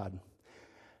kingdom of God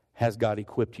has God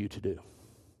equipped you to do.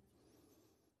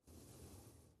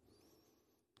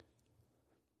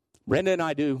 Brenda and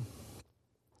I do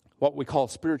what we call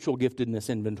spiritual giftedness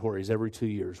inventories every 2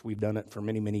 years. We've done it for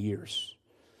many, many years.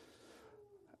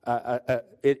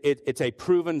 It's a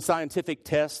proven scientific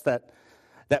test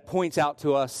that points out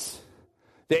to us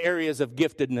the areas of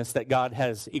giftedness that God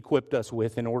has equipped us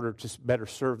with in order to better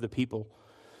serve the people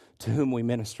to whom we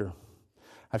minister.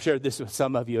 I've shared this with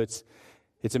some of you.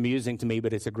 It's amusing to me,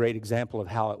 but it's a great example of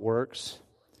how it works.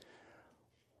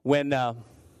 When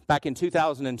back in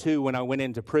 2002, when I went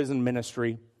into prison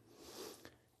ministry,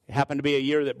 it happened to be a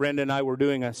year that Brenda and I were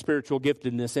doing a spiritual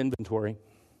giftedness inventory.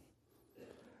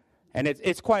 And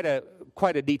it's quite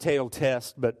a detailed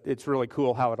test, but it's really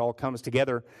cool how it all comes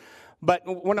together. But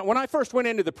when I first went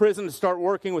into the prison to start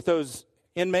working with those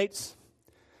inmates,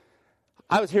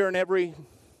 I was hearing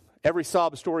every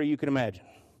sob story you can imagine.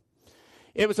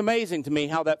 It was amazing to me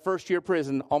how that first year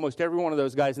prison, almost every one of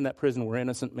those guys in that prison were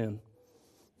innocent men.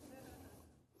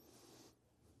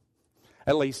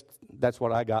 At least that's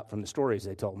what I got from the stories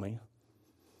they told me.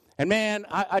 And man,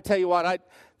 I tell you what,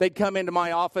 they'd come into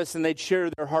my office and they'd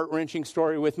share their heart-wrenching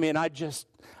story with me, and I just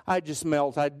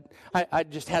melt. I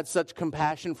just had such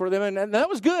compassion for them, and that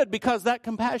was good because that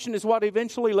compassion is what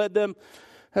eventually led them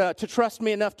to trust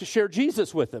me enough to share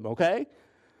Jesus with them, okay?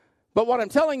 But what I'm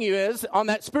telling you is, on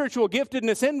that spiritual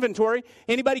giftedness inventory,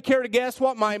 anybody care to guess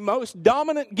what my most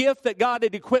dominant gift that God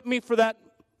had equipped me for that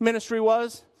ministry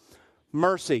was?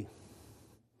 Mercy.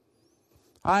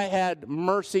 I had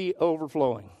mercy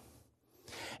overflowing.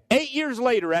 8 years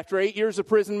later, after 8 years of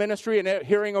prison ministry and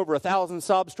hearing over 1,000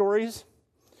 sob stories,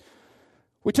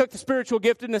 we took the spiritual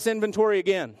giftedness inventory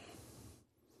again.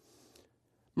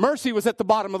 Mercy was at the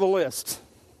bottom of the list.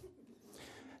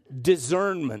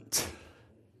 Discernment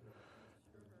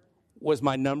was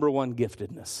my number one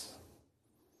giftedness.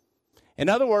 In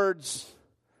other words,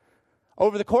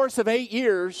 over the course of 8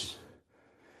 years,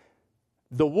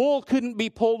 the wool couldn't be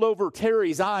pulled over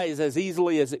Terry's eyes as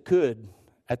easily as it could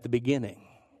at the beginning.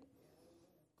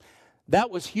 That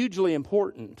was hugely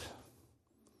important.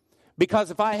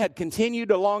 Because if I had continued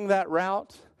along that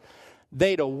route,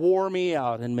 they'd have wore me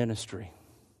out in ministry.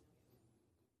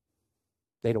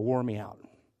 They'd have wore me out.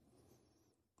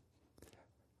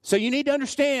 So you need to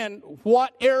understand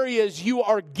what areas you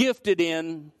are gifted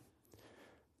in,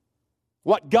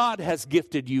 what God has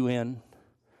gifted you in.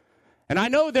 And I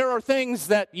know there are things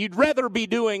that you'd rather be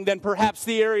doing than perhaps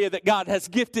the area that God has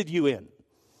gifted you in.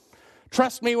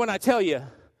 Trust me when I tell you,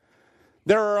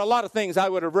 There are a lot of things I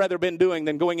would have rather been doing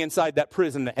than going inside that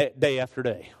prison day after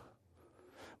day.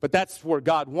 But that's where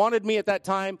God wanted me at that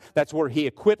time. That's where He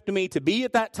equipped me to be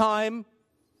at that time.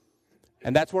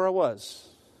 And that's where I was.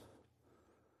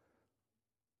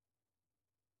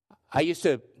 I used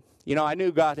to, I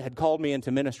knew God had called me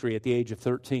into ministry at the age of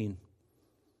 13.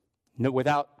 No,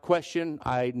 without question,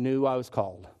 I knew I was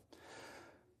called.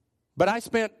 But I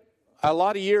spent a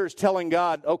lot of years telling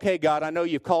God, okay, God, I know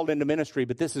you've called into ministry,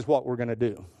 but this is what we're going to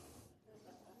do.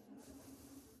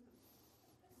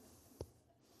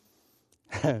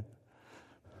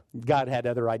 God had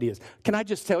other ideas. Can I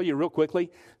just tell you real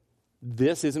quickly,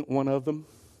 this isn't one of them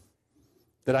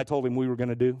that I told Him we were going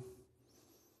to do.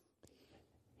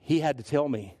 He had to tell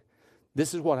me,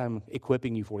 this is what I'm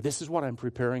equipping you for. This is what I'm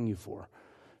preparing you for.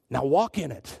 Now walk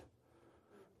in it.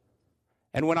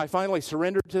 And when I finally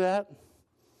surrendered to that,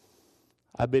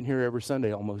 I've been here every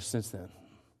Sunday almost since then.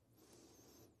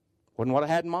 Wasn't what I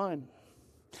had in mind.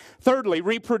 Thirdly,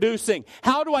 reproducing.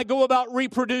 How do I go about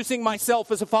reproducing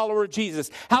myself as a follower of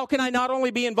Jesus? How can I not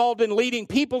only be involved in leading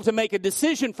people to make a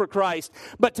decision for Christ,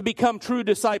 but to become true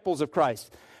disciples of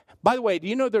Christ? By the way, do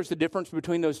you know there's a difference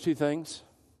between those two things?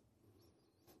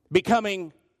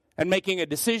 Becoming and making a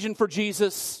decision for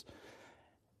Jesus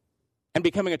and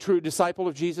becoming a true disciple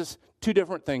of Jesus, two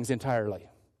different things entirely.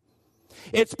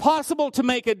 It's possible to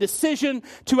make a decision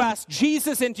to ask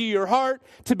Jesus into your heart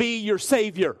to be your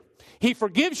Savior. He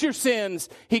forgives your sins.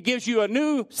 He gives you a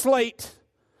new slate.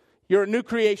 You're a new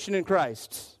creation in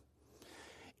Christ.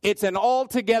 It's an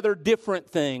altogether different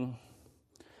thing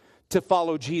to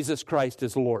follow Jesus Christ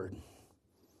as Lord.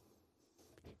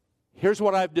 Here's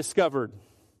what I've discovered.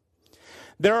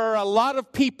 There are a lot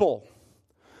of people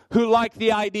who like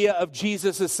the idea of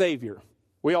Jesus as Savior.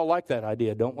 We all like that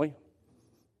idea, don't we?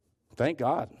 Thank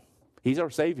God. He's our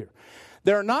Savior.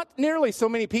 There are not nearly so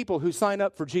many people who sign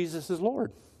up for Jesus as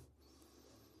Lord.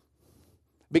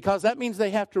 Because that means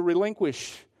they have to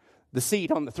relinquish the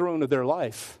seat on the throne of their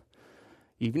life.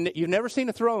 You've never seen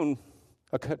a throne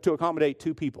to accommodate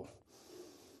two people.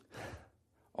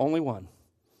 Only one.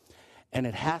 And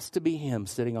it has to be Him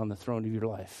sitting on the throne of your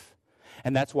life.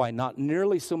 And that's why not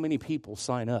nearly so many people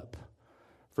sign up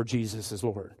for Jesus as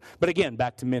Lord. But again,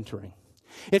 back to mentoring.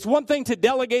 It's one thing to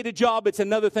delegate a job. It's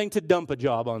another thing to dump a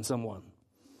job on someone.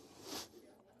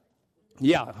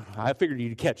 Yeah, I figured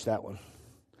you'd catch that one.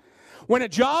 When a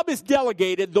job is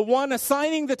delegated, the one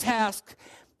assigning the task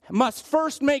must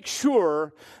first make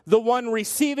sure the one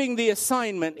receiving the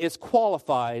assignment is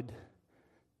qualified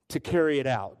to carry it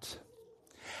out.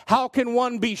 How can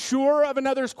one be sure of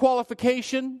another's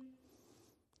qualification?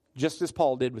 Just as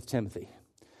Paul did with Timothy.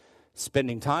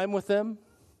 Spending time with them,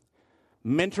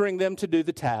 mentoring them to do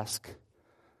the task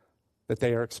that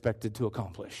they are expected to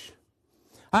accomplish.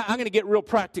 I'm going to get real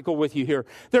practical with you here.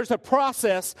 There's a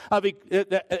process of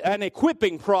an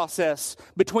equipping process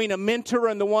between a mentor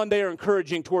and the one they are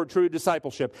encouraging toward true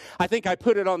discipleship. I think I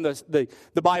put it on the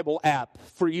Bible app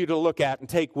for you to look at and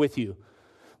take with you.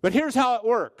 But here's how it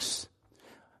works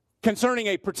concerning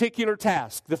a particular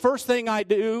task. The first thing I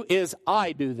do is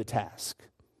I do the task.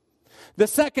 The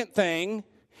second thing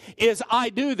is I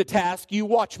do the task, you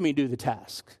watch me do the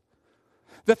task.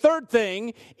 The third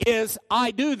thing is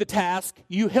I do the task,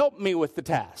 you help me with the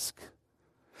task.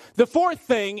 The fourth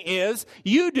thing is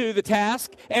you do the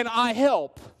task and I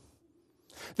help.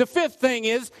 The fifth thing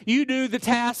is you do the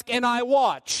task and I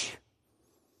watch.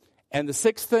 And the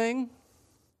sixth thing,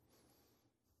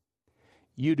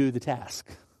 you do the task.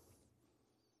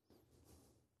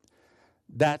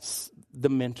 That's the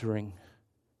mentoring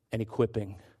and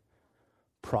equipping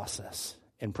process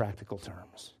in practical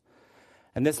terms.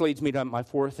 And this leads me to my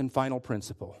fourth and final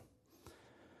principle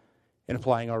in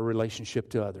applying our relationship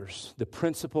to others. The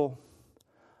principle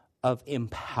of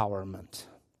empowerment.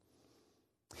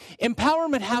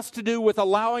 Empowerment has to do with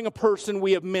allowing a person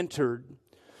we have mentored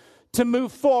to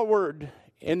move forward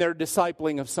in their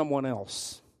discipling of someone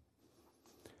else.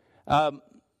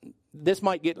 This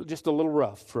might get just a little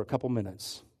rough for a couple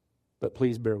minutes, but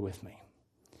please bear with me.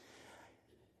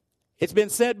 It's been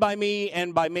said by me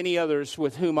and by many others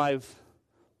with whom I've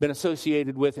been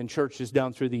associated with in churches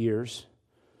down through the years,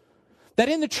 that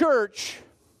in the church,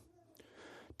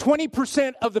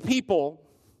 20% of the people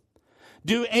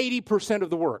do 80% of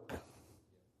the work.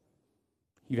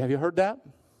 Have you heard that?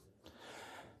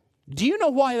 Do you know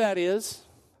why that is?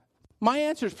 My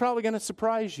answer is probably going to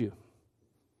surprise you.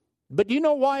 But do you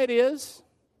know why it is?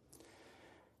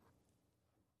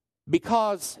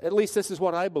 Because, at least this is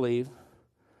what I believe,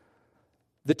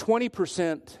 the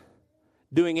 20%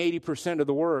 doing 80% of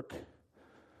the work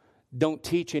don't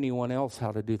teach anyone else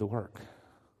how to do the work.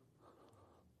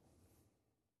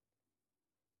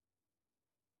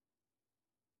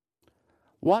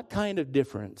 What kind of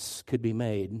difference could be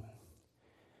made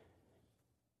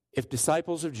if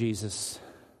disciples of Jesus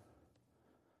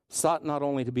sought not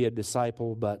only to be a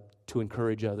disciple, but to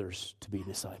encourage others to be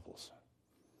disciples?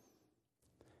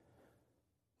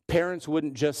 Parents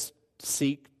wouldn't just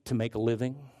seek to make a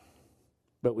living,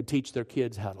 but would teach their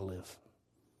kids how to live.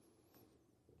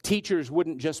 Teachers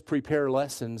wouldn't just prepare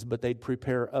lessons, but they'd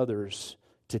prepare others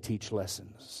to teach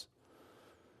lessons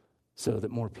so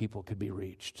that more people could be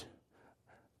reached.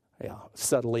 Yeah,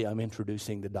 subtly I'm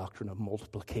introducing the doctrine of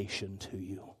multiplication to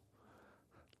you.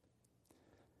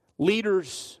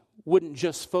 Leaders wouldn't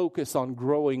just focus on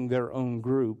growing their own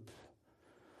group,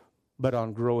 but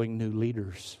on growing new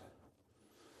leaders.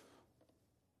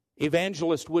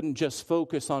 Evangelists wouldn't just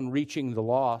focus on reaching the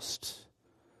lost,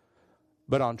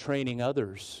 but on training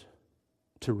others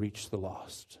to reach the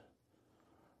lost.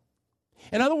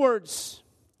 In other words,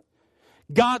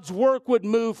 God's work would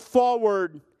move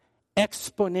forward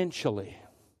exponentially.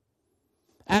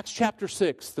 Acts chapter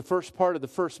 6, the first part of the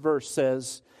first verse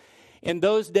says, in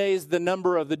those days the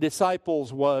number of the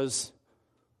disciples was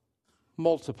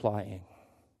multiplying.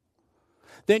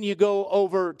 Then you go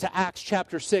over to Acts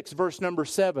chapter 6, verse number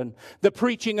 7. The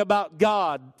preaching about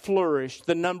God flourished.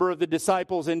 The number of the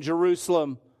disciples in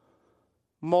Jerusalem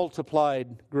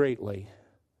multiplied greatly.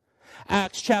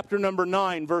 Acts chapter number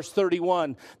 9, verse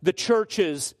 31. The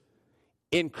churches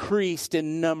increased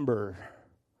in number.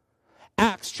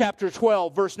 Acts chapter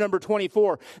 12, verse number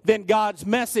 24. Then God's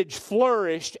message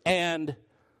flourished and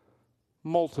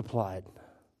multiplied.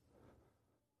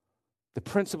 The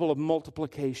principle of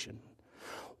multiplication.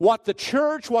 What the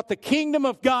church, what the kingdom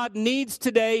of God needs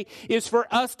today is for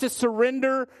us to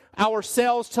surrender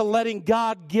ourselves to letting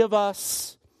God give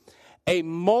us a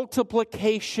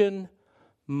multiplication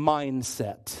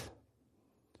mindset.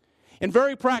 In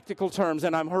very practical terms,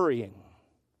 and I'm hurrying,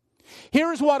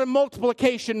 here's what a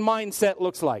multiplication mindset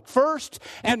looks like. First,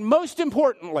 and most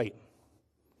importantly,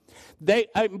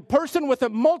 a person with a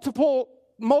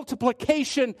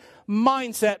multiplication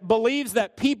mindset believes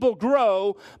that people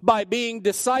grow by being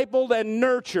discipled and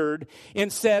nurtured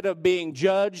instead of being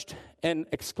judged and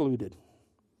excluded.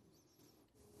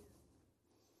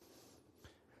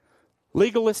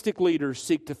 Legalistic leaders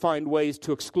seek to find ways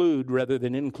to exclude rather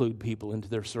than include people into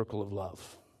their circle of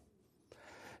love.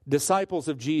 Disciples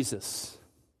of Jesus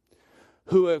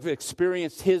who have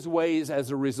experienced His ways as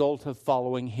a result of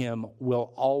following Him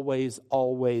will always,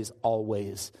 always,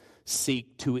 always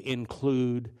seek to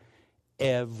include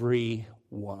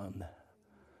everyone.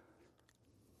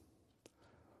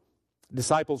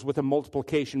 Disciples with a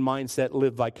multiplication mindset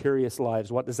live vicarious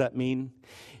lives. What does that mean?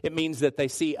 It means that they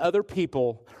see other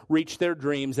people reach their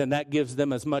dreams, and that gives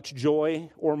them as much joy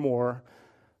or more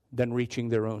than reaching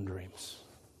their own dreams.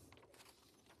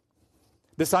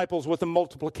 Disciples with a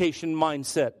multiplication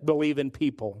mindset believe in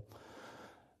people.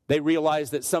 They realize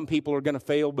that some people are going to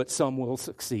fail, but some will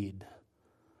succeed.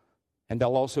 And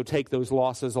they'll also take those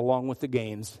losses along with the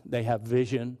gains. They have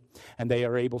vision, and they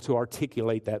are able to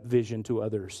articulate that vision to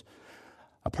others.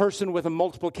 A person with a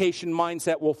multiplication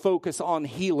mindset will focus on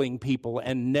healing people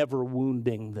and never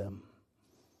wounding them.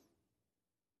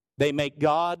 They make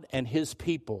God and His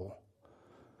people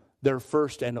their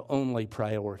first and only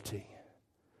priority.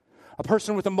 A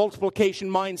person with a multiplication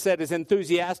mindset is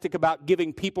enthusiastic about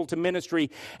giving people to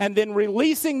ministry and then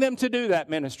releasing them to do that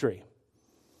ministry.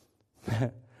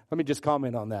 Let me just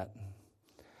comment on that.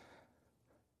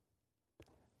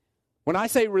 When I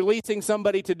say releasing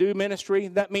somebody to do ministry,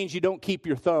 that means you don't keep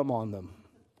your thumb on them.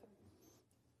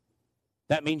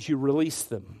 That means you release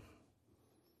them.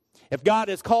 If God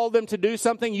has called them to do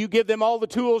something, you give them all the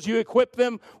tools, you equip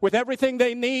them with everything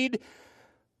they need,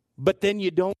 but then you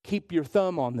don't keep your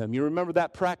thumb on them. You remember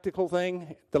that practical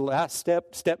thing? The last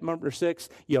step, step number 6,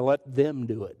 you let them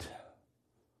do it.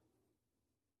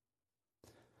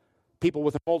 People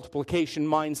with a multiplication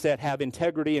mindset have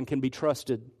integrity and can be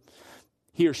trusted.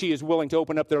 He or she is willing to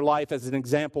open up their life as an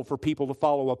example for people to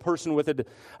follow. A person with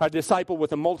a disciple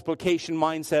with a multiplication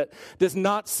mindset does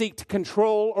not seek to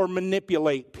control or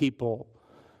manipulate people,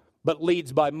 but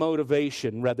leads by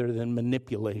motivation rather than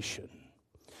manipulation.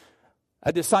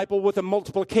 A disciple with a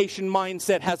multiplication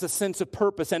mindset has a sense of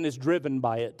purpose and is driven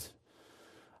by it.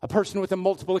 A person with a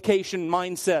multiplication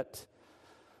mindset,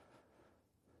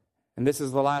 and this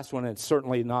is the last one, it's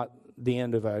certainly not the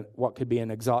end of what could be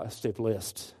an exhaustive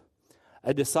list.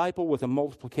 A disciple with a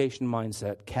multiplication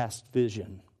mindset casts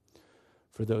vision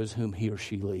for those whom he or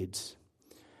she leads.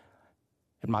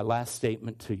 And my last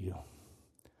statement to you: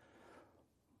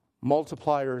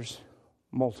 multipliers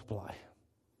multiply.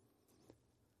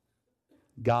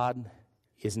 God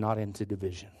is not into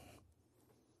division.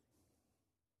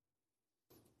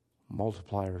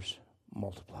 Multipliers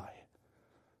multiply.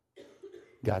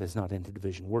 God is not into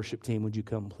division. Worship team, would you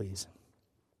come, please?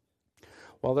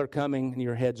 While they're coming and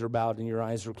your heads are bowed and your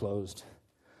eyes are closed,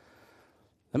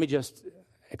 let me just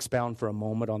expound for a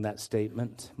moment on that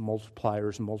statement.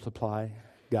 Multipliers multiply.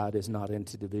 God is not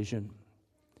into division.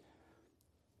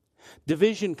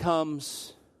 Division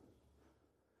comes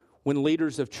when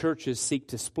leaders of churches seek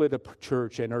to split a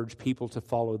church and urge people to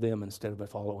follow them instead of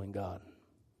following God.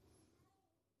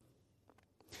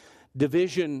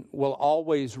 Division will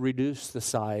always reduce the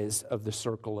size of the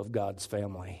circle of God's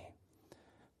family.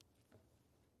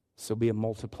 So be a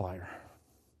multiplier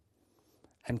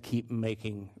and keep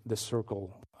making the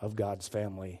circle of God's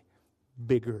family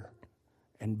bigger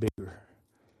and bigger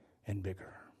and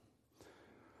bigger.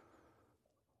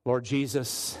 Lord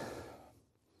Jesus,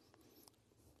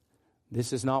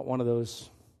 this is not one of those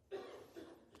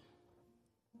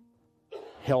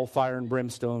hellfire and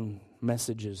brimstone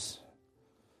messages,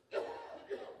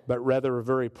 but rather a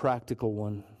very practical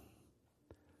one,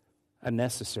 a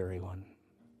necessary one,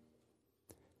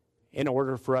 in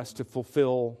order for us to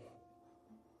fulfill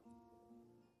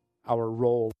our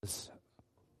role as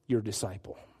your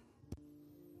disciple.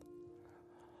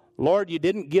 Lord, you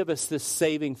didn't give us this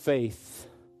saving faith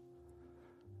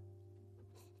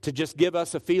to just give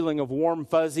us a feeling of warm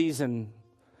fuzzies and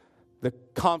the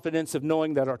confidence of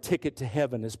knowing that our ticket to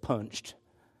heaven is punched.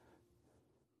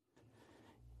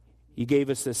 You gave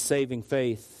us this saving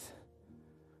faith.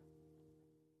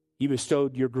 You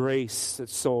bestowed your grace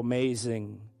that's so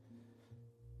amazing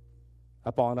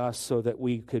upon us so that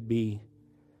we could be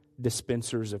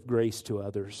dispensers of grace to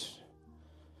others.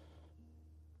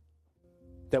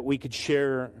 That we could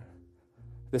share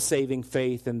the saving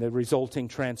faith and the resulting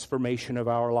transformation of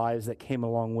our lives that came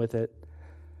along with it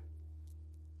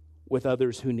with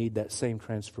others who need that same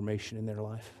transformation in their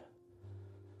life.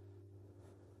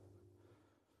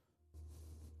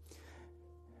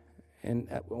 And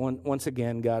once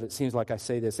again, God, it seems like I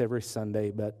say this every Sunday,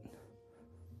 but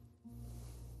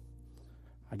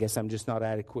I guess I'm just not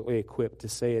adequately equipped to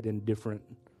say it in different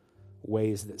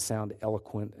ways that sound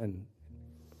eloquent and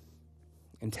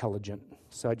intelligent.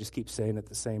 So I just keep saying it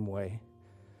the same way.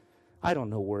 I don't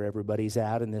know where everybody's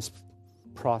at in this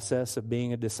process of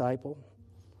being a disciple.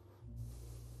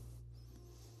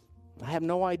 I have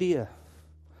no idea.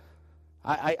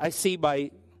 I see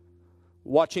by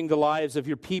watching the lives of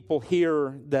your people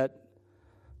here that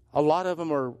a lot of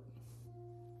them are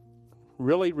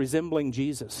really resembling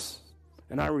Jesus.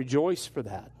 And I rejoice for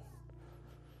that.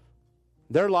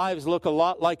 Their lives look a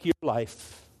lot like your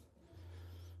life.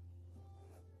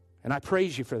 And I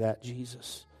praise you for that,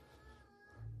 Jesus.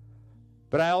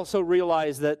 But I also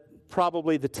realize that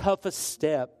probably the toughest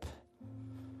step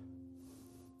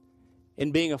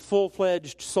in being a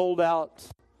full-fledged, sold-out,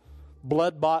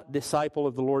 blood-bought disciple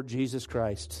of the Lord Jesus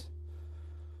Christ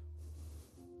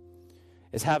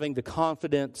is having the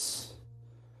confidence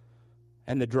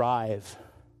and the drive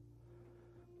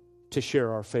to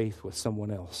share our faith with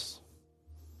someone else.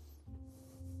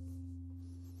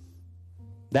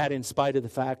 That in spite of the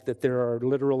fact that there are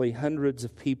literally hundreds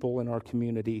of people in our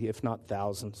community, if not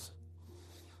thousands,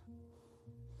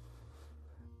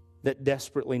 that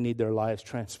desperately need their lives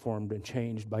transformed and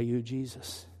changed by you,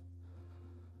 Jesus.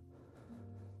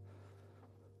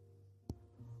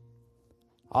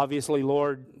 Obviously,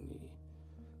 Lord,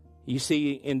 you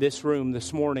see in this room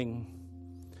this morning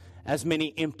as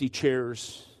many empty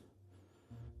chairs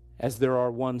as there are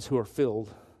ones who are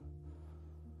filled.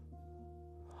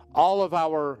 All of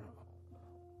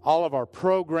our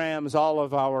programs, all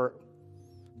of our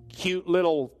cute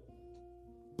little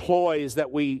ploys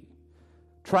that we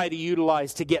try to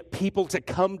utilize to get people to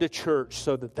come to church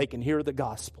so that they can hear the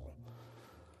gospel.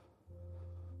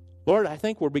 Lord, I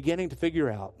think we're beginning to figure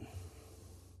out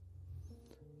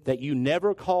that you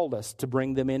never called us to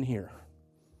bring them in here.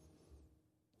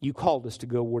 You called us to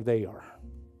go where they are.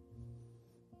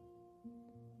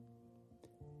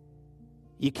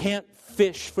 You can't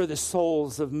fish for the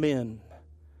souls of men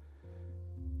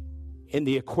in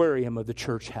the aquarium of the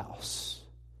church house.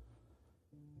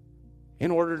 In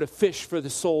order to fish for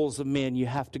the souls of men, you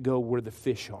have to go where the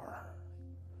fish are.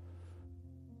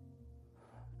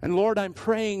 And Lord, I'm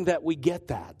praying that we get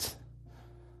that.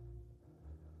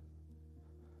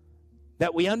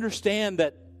 That we understand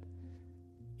that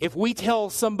if we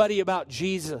tell somebody about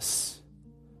Jesus,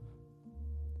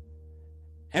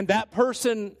 and that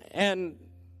person and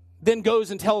then goes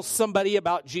and tells somebody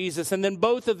about Jesus, and then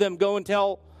both of them go and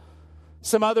tell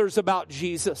some others about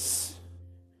Jesus,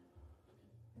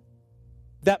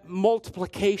 that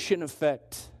multiplication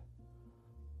effect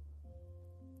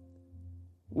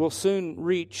will soon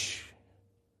reach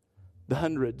the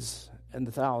hundreds and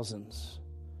the thousands.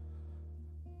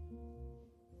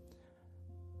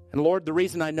 And Lord, the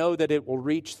reason I know that it will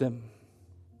reach them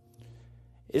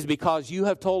is because you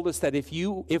have told us that if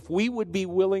we would be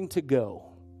willing to go,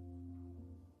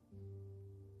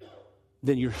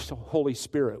 then your Holy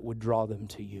Spirit would draw them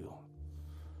to you.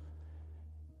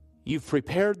 You've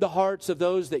prepared the hearts of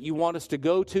those that you want us to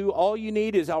go to. All you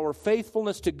need is our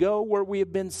faithfulness to go where we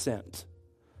have been sent.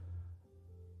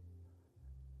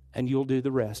 And you'll do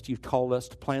the rest. You've called us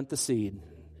to plant the seed.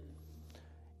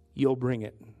 You'll bring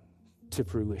it to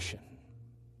fruition.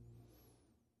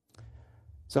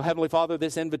 So, Heavenly Father,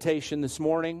 this invitation this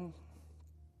morning,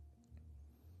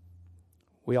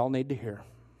 we all need to hear.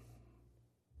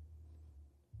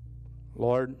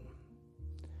 Lord,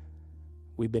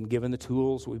 we've been given the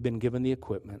tools, we've been given the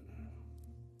equipment.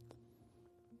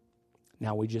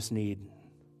 Now we just need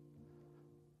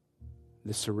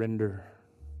the surrender,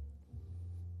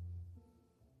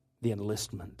 the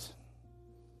enlistment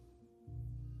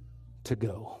to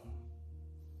go.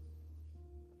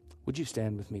 Would you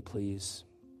stand with me, please?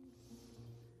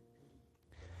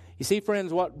 You see,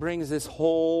 friends, what brings this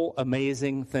whole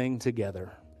amazing thing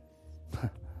together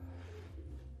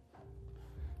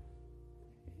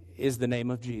is the name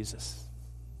of Jesus.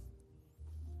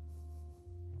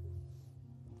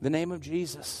 The name of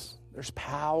Jesus. There's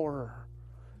power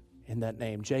in that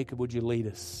name. Jacob, would you lead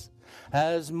us?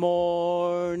 As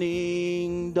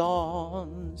morning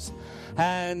dawns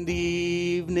and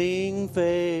evening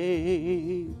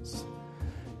fades,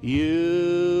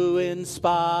 you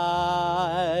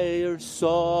inspire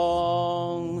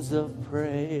songs of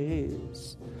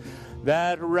praise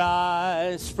that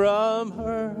rise from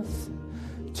earth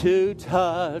to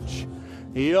touch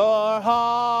your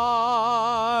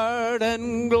heart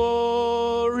and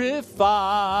glorify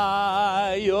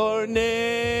your name.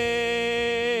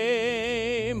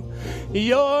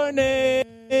 Your name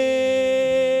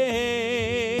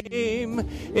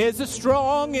is a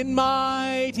strong and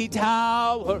mighty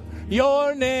tower.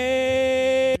 Your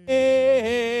name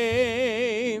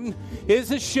is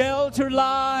a shelter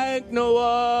like no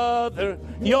other.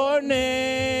 Your name,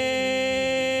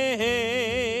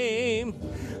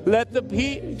 let the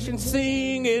people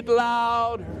sing it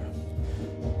louder,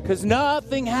 'cause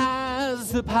nothing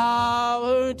has the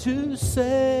power to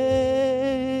save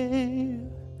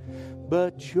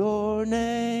but your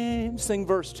name. Sing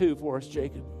verse 2 for us,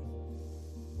 Jacob.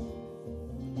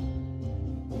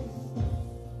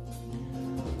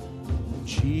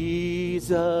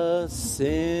 Jesus,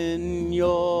 in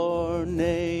your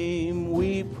name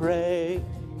we pray.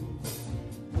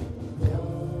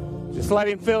 Just let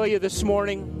him fill you this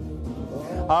morning,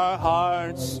 our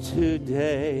hearts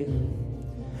today,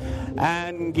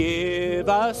 and give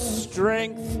us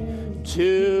strength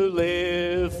to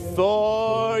live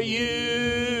for you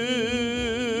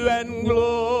and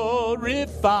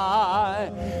glorify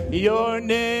your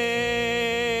name.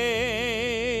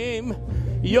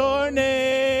 Your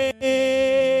name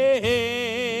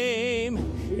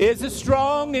is a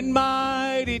strong and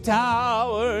mighty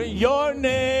tower. Your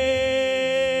name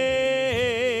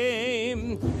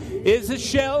is a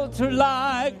shelter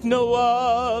like no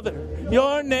other.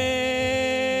 Your name,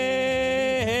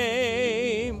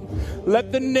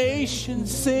 let the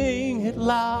nations sing it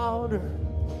louder,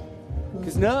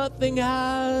 'cause nothing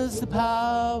has the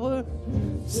power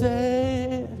to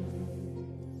save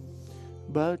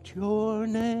but your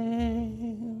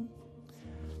name.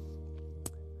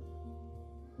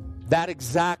 That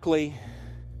exactly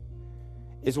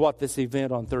is what this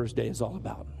event on Thursday is all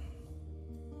about.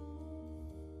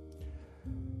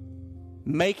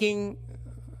 Making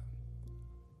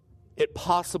it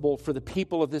possible for the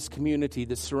people of this community,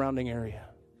 this surrounding area,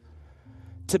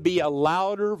 to be a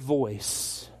louder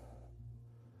voice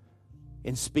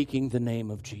in speaking the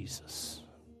name of Jesus.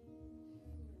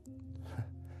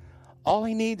 All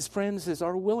he needs, friends, is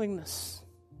our willingness.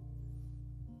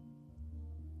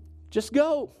 Just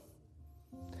go.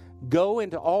 Go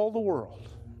into all the world.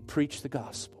 Preach the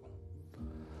gospel.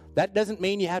 That doesn't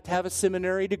mean you have to have a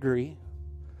seminary degree.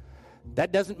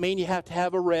 That doesn't mean you have to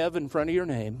have a rev in front of your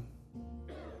name.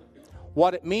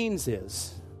 What it means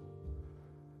is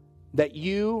that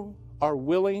you are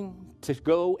willing to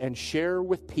go and share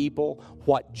with people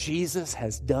what Jesus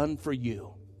has done for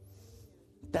you.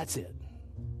 That's it.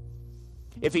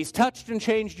 If he's touched and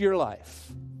changed your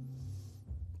life,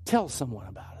 tell someone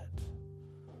about it.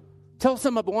 Tell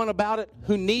someone about it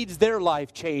who needs their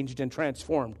life changed and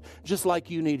transformed, just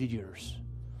like you needed yours.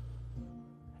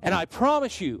 And I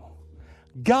promise you,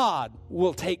 God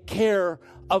will take care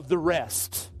of the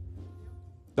rest.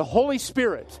 The Holy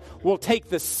Spirit will take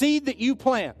the seed that you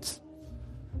plant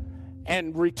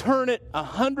and return it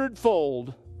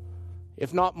 100-fold,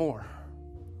 if not more.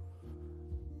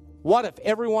 What if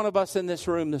every one of us in this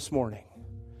room this morning,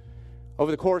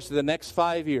 over the course of the next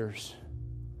 5 years,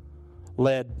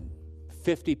 led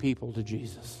 50 people to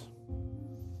Jesus?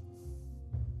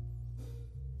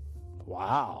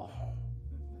 Wow.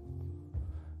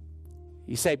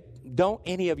 You say, don't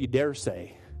any of you dare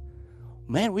say,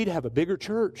 man, we'd have a bigger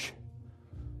church.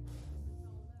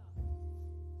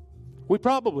 We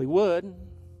probably would.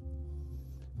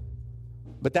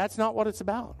 But that's not what it's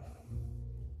about.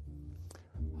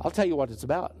 I'll tell you what it's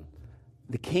about.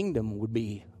 The kingdom would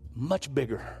be much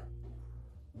bigger.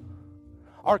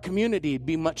 Our community would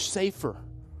be much safer.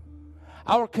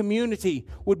 Our community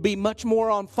would be much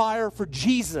more on fire for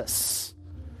Jesus,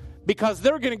 because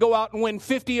they're going to go out and win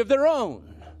 50 of their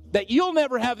own that you'll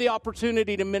never have the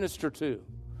opportunity to minister to.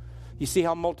 You see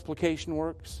how multiplication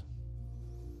works?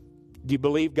 Do you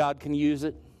believe God can use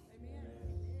it? Amen.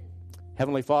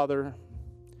 Heavenly Father,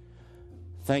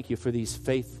 thank you for these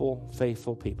faithful,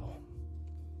 faithful people.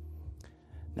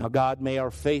 Now, God, may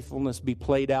our faithfulness be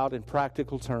played out in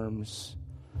practical terms.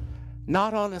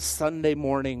 Not on a Sunday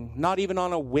morning, not even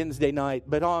on a Wednesday night,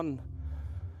 but on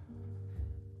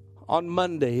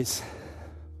Mondays,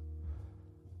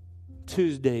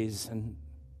 Tuesdays, and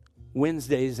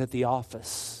Wednesdays at the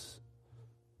office,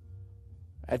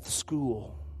 at the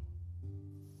school,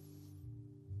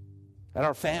 at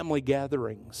our family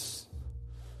gatherings.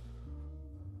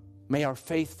 May our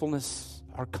faithfulness,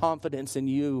 our confidence in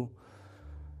you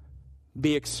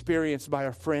be experienced by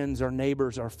our friends, our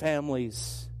neighbors, our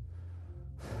families,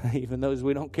 even those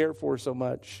we don't care for so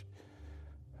much.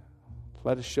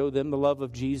 Let us show them the love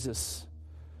of Jesus,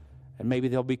 and maybe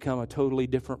they'll become a totally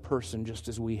different person just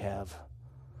as we have.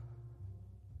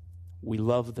 We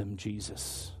love them,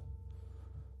 Jesus.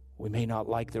 We may not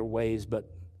like their ways, but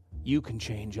you can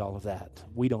change all of that.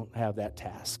 We don't have that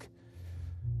task.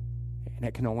 And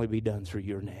it can only be done through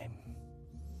your name.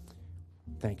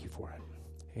 Thank you for it.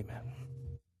 Amen.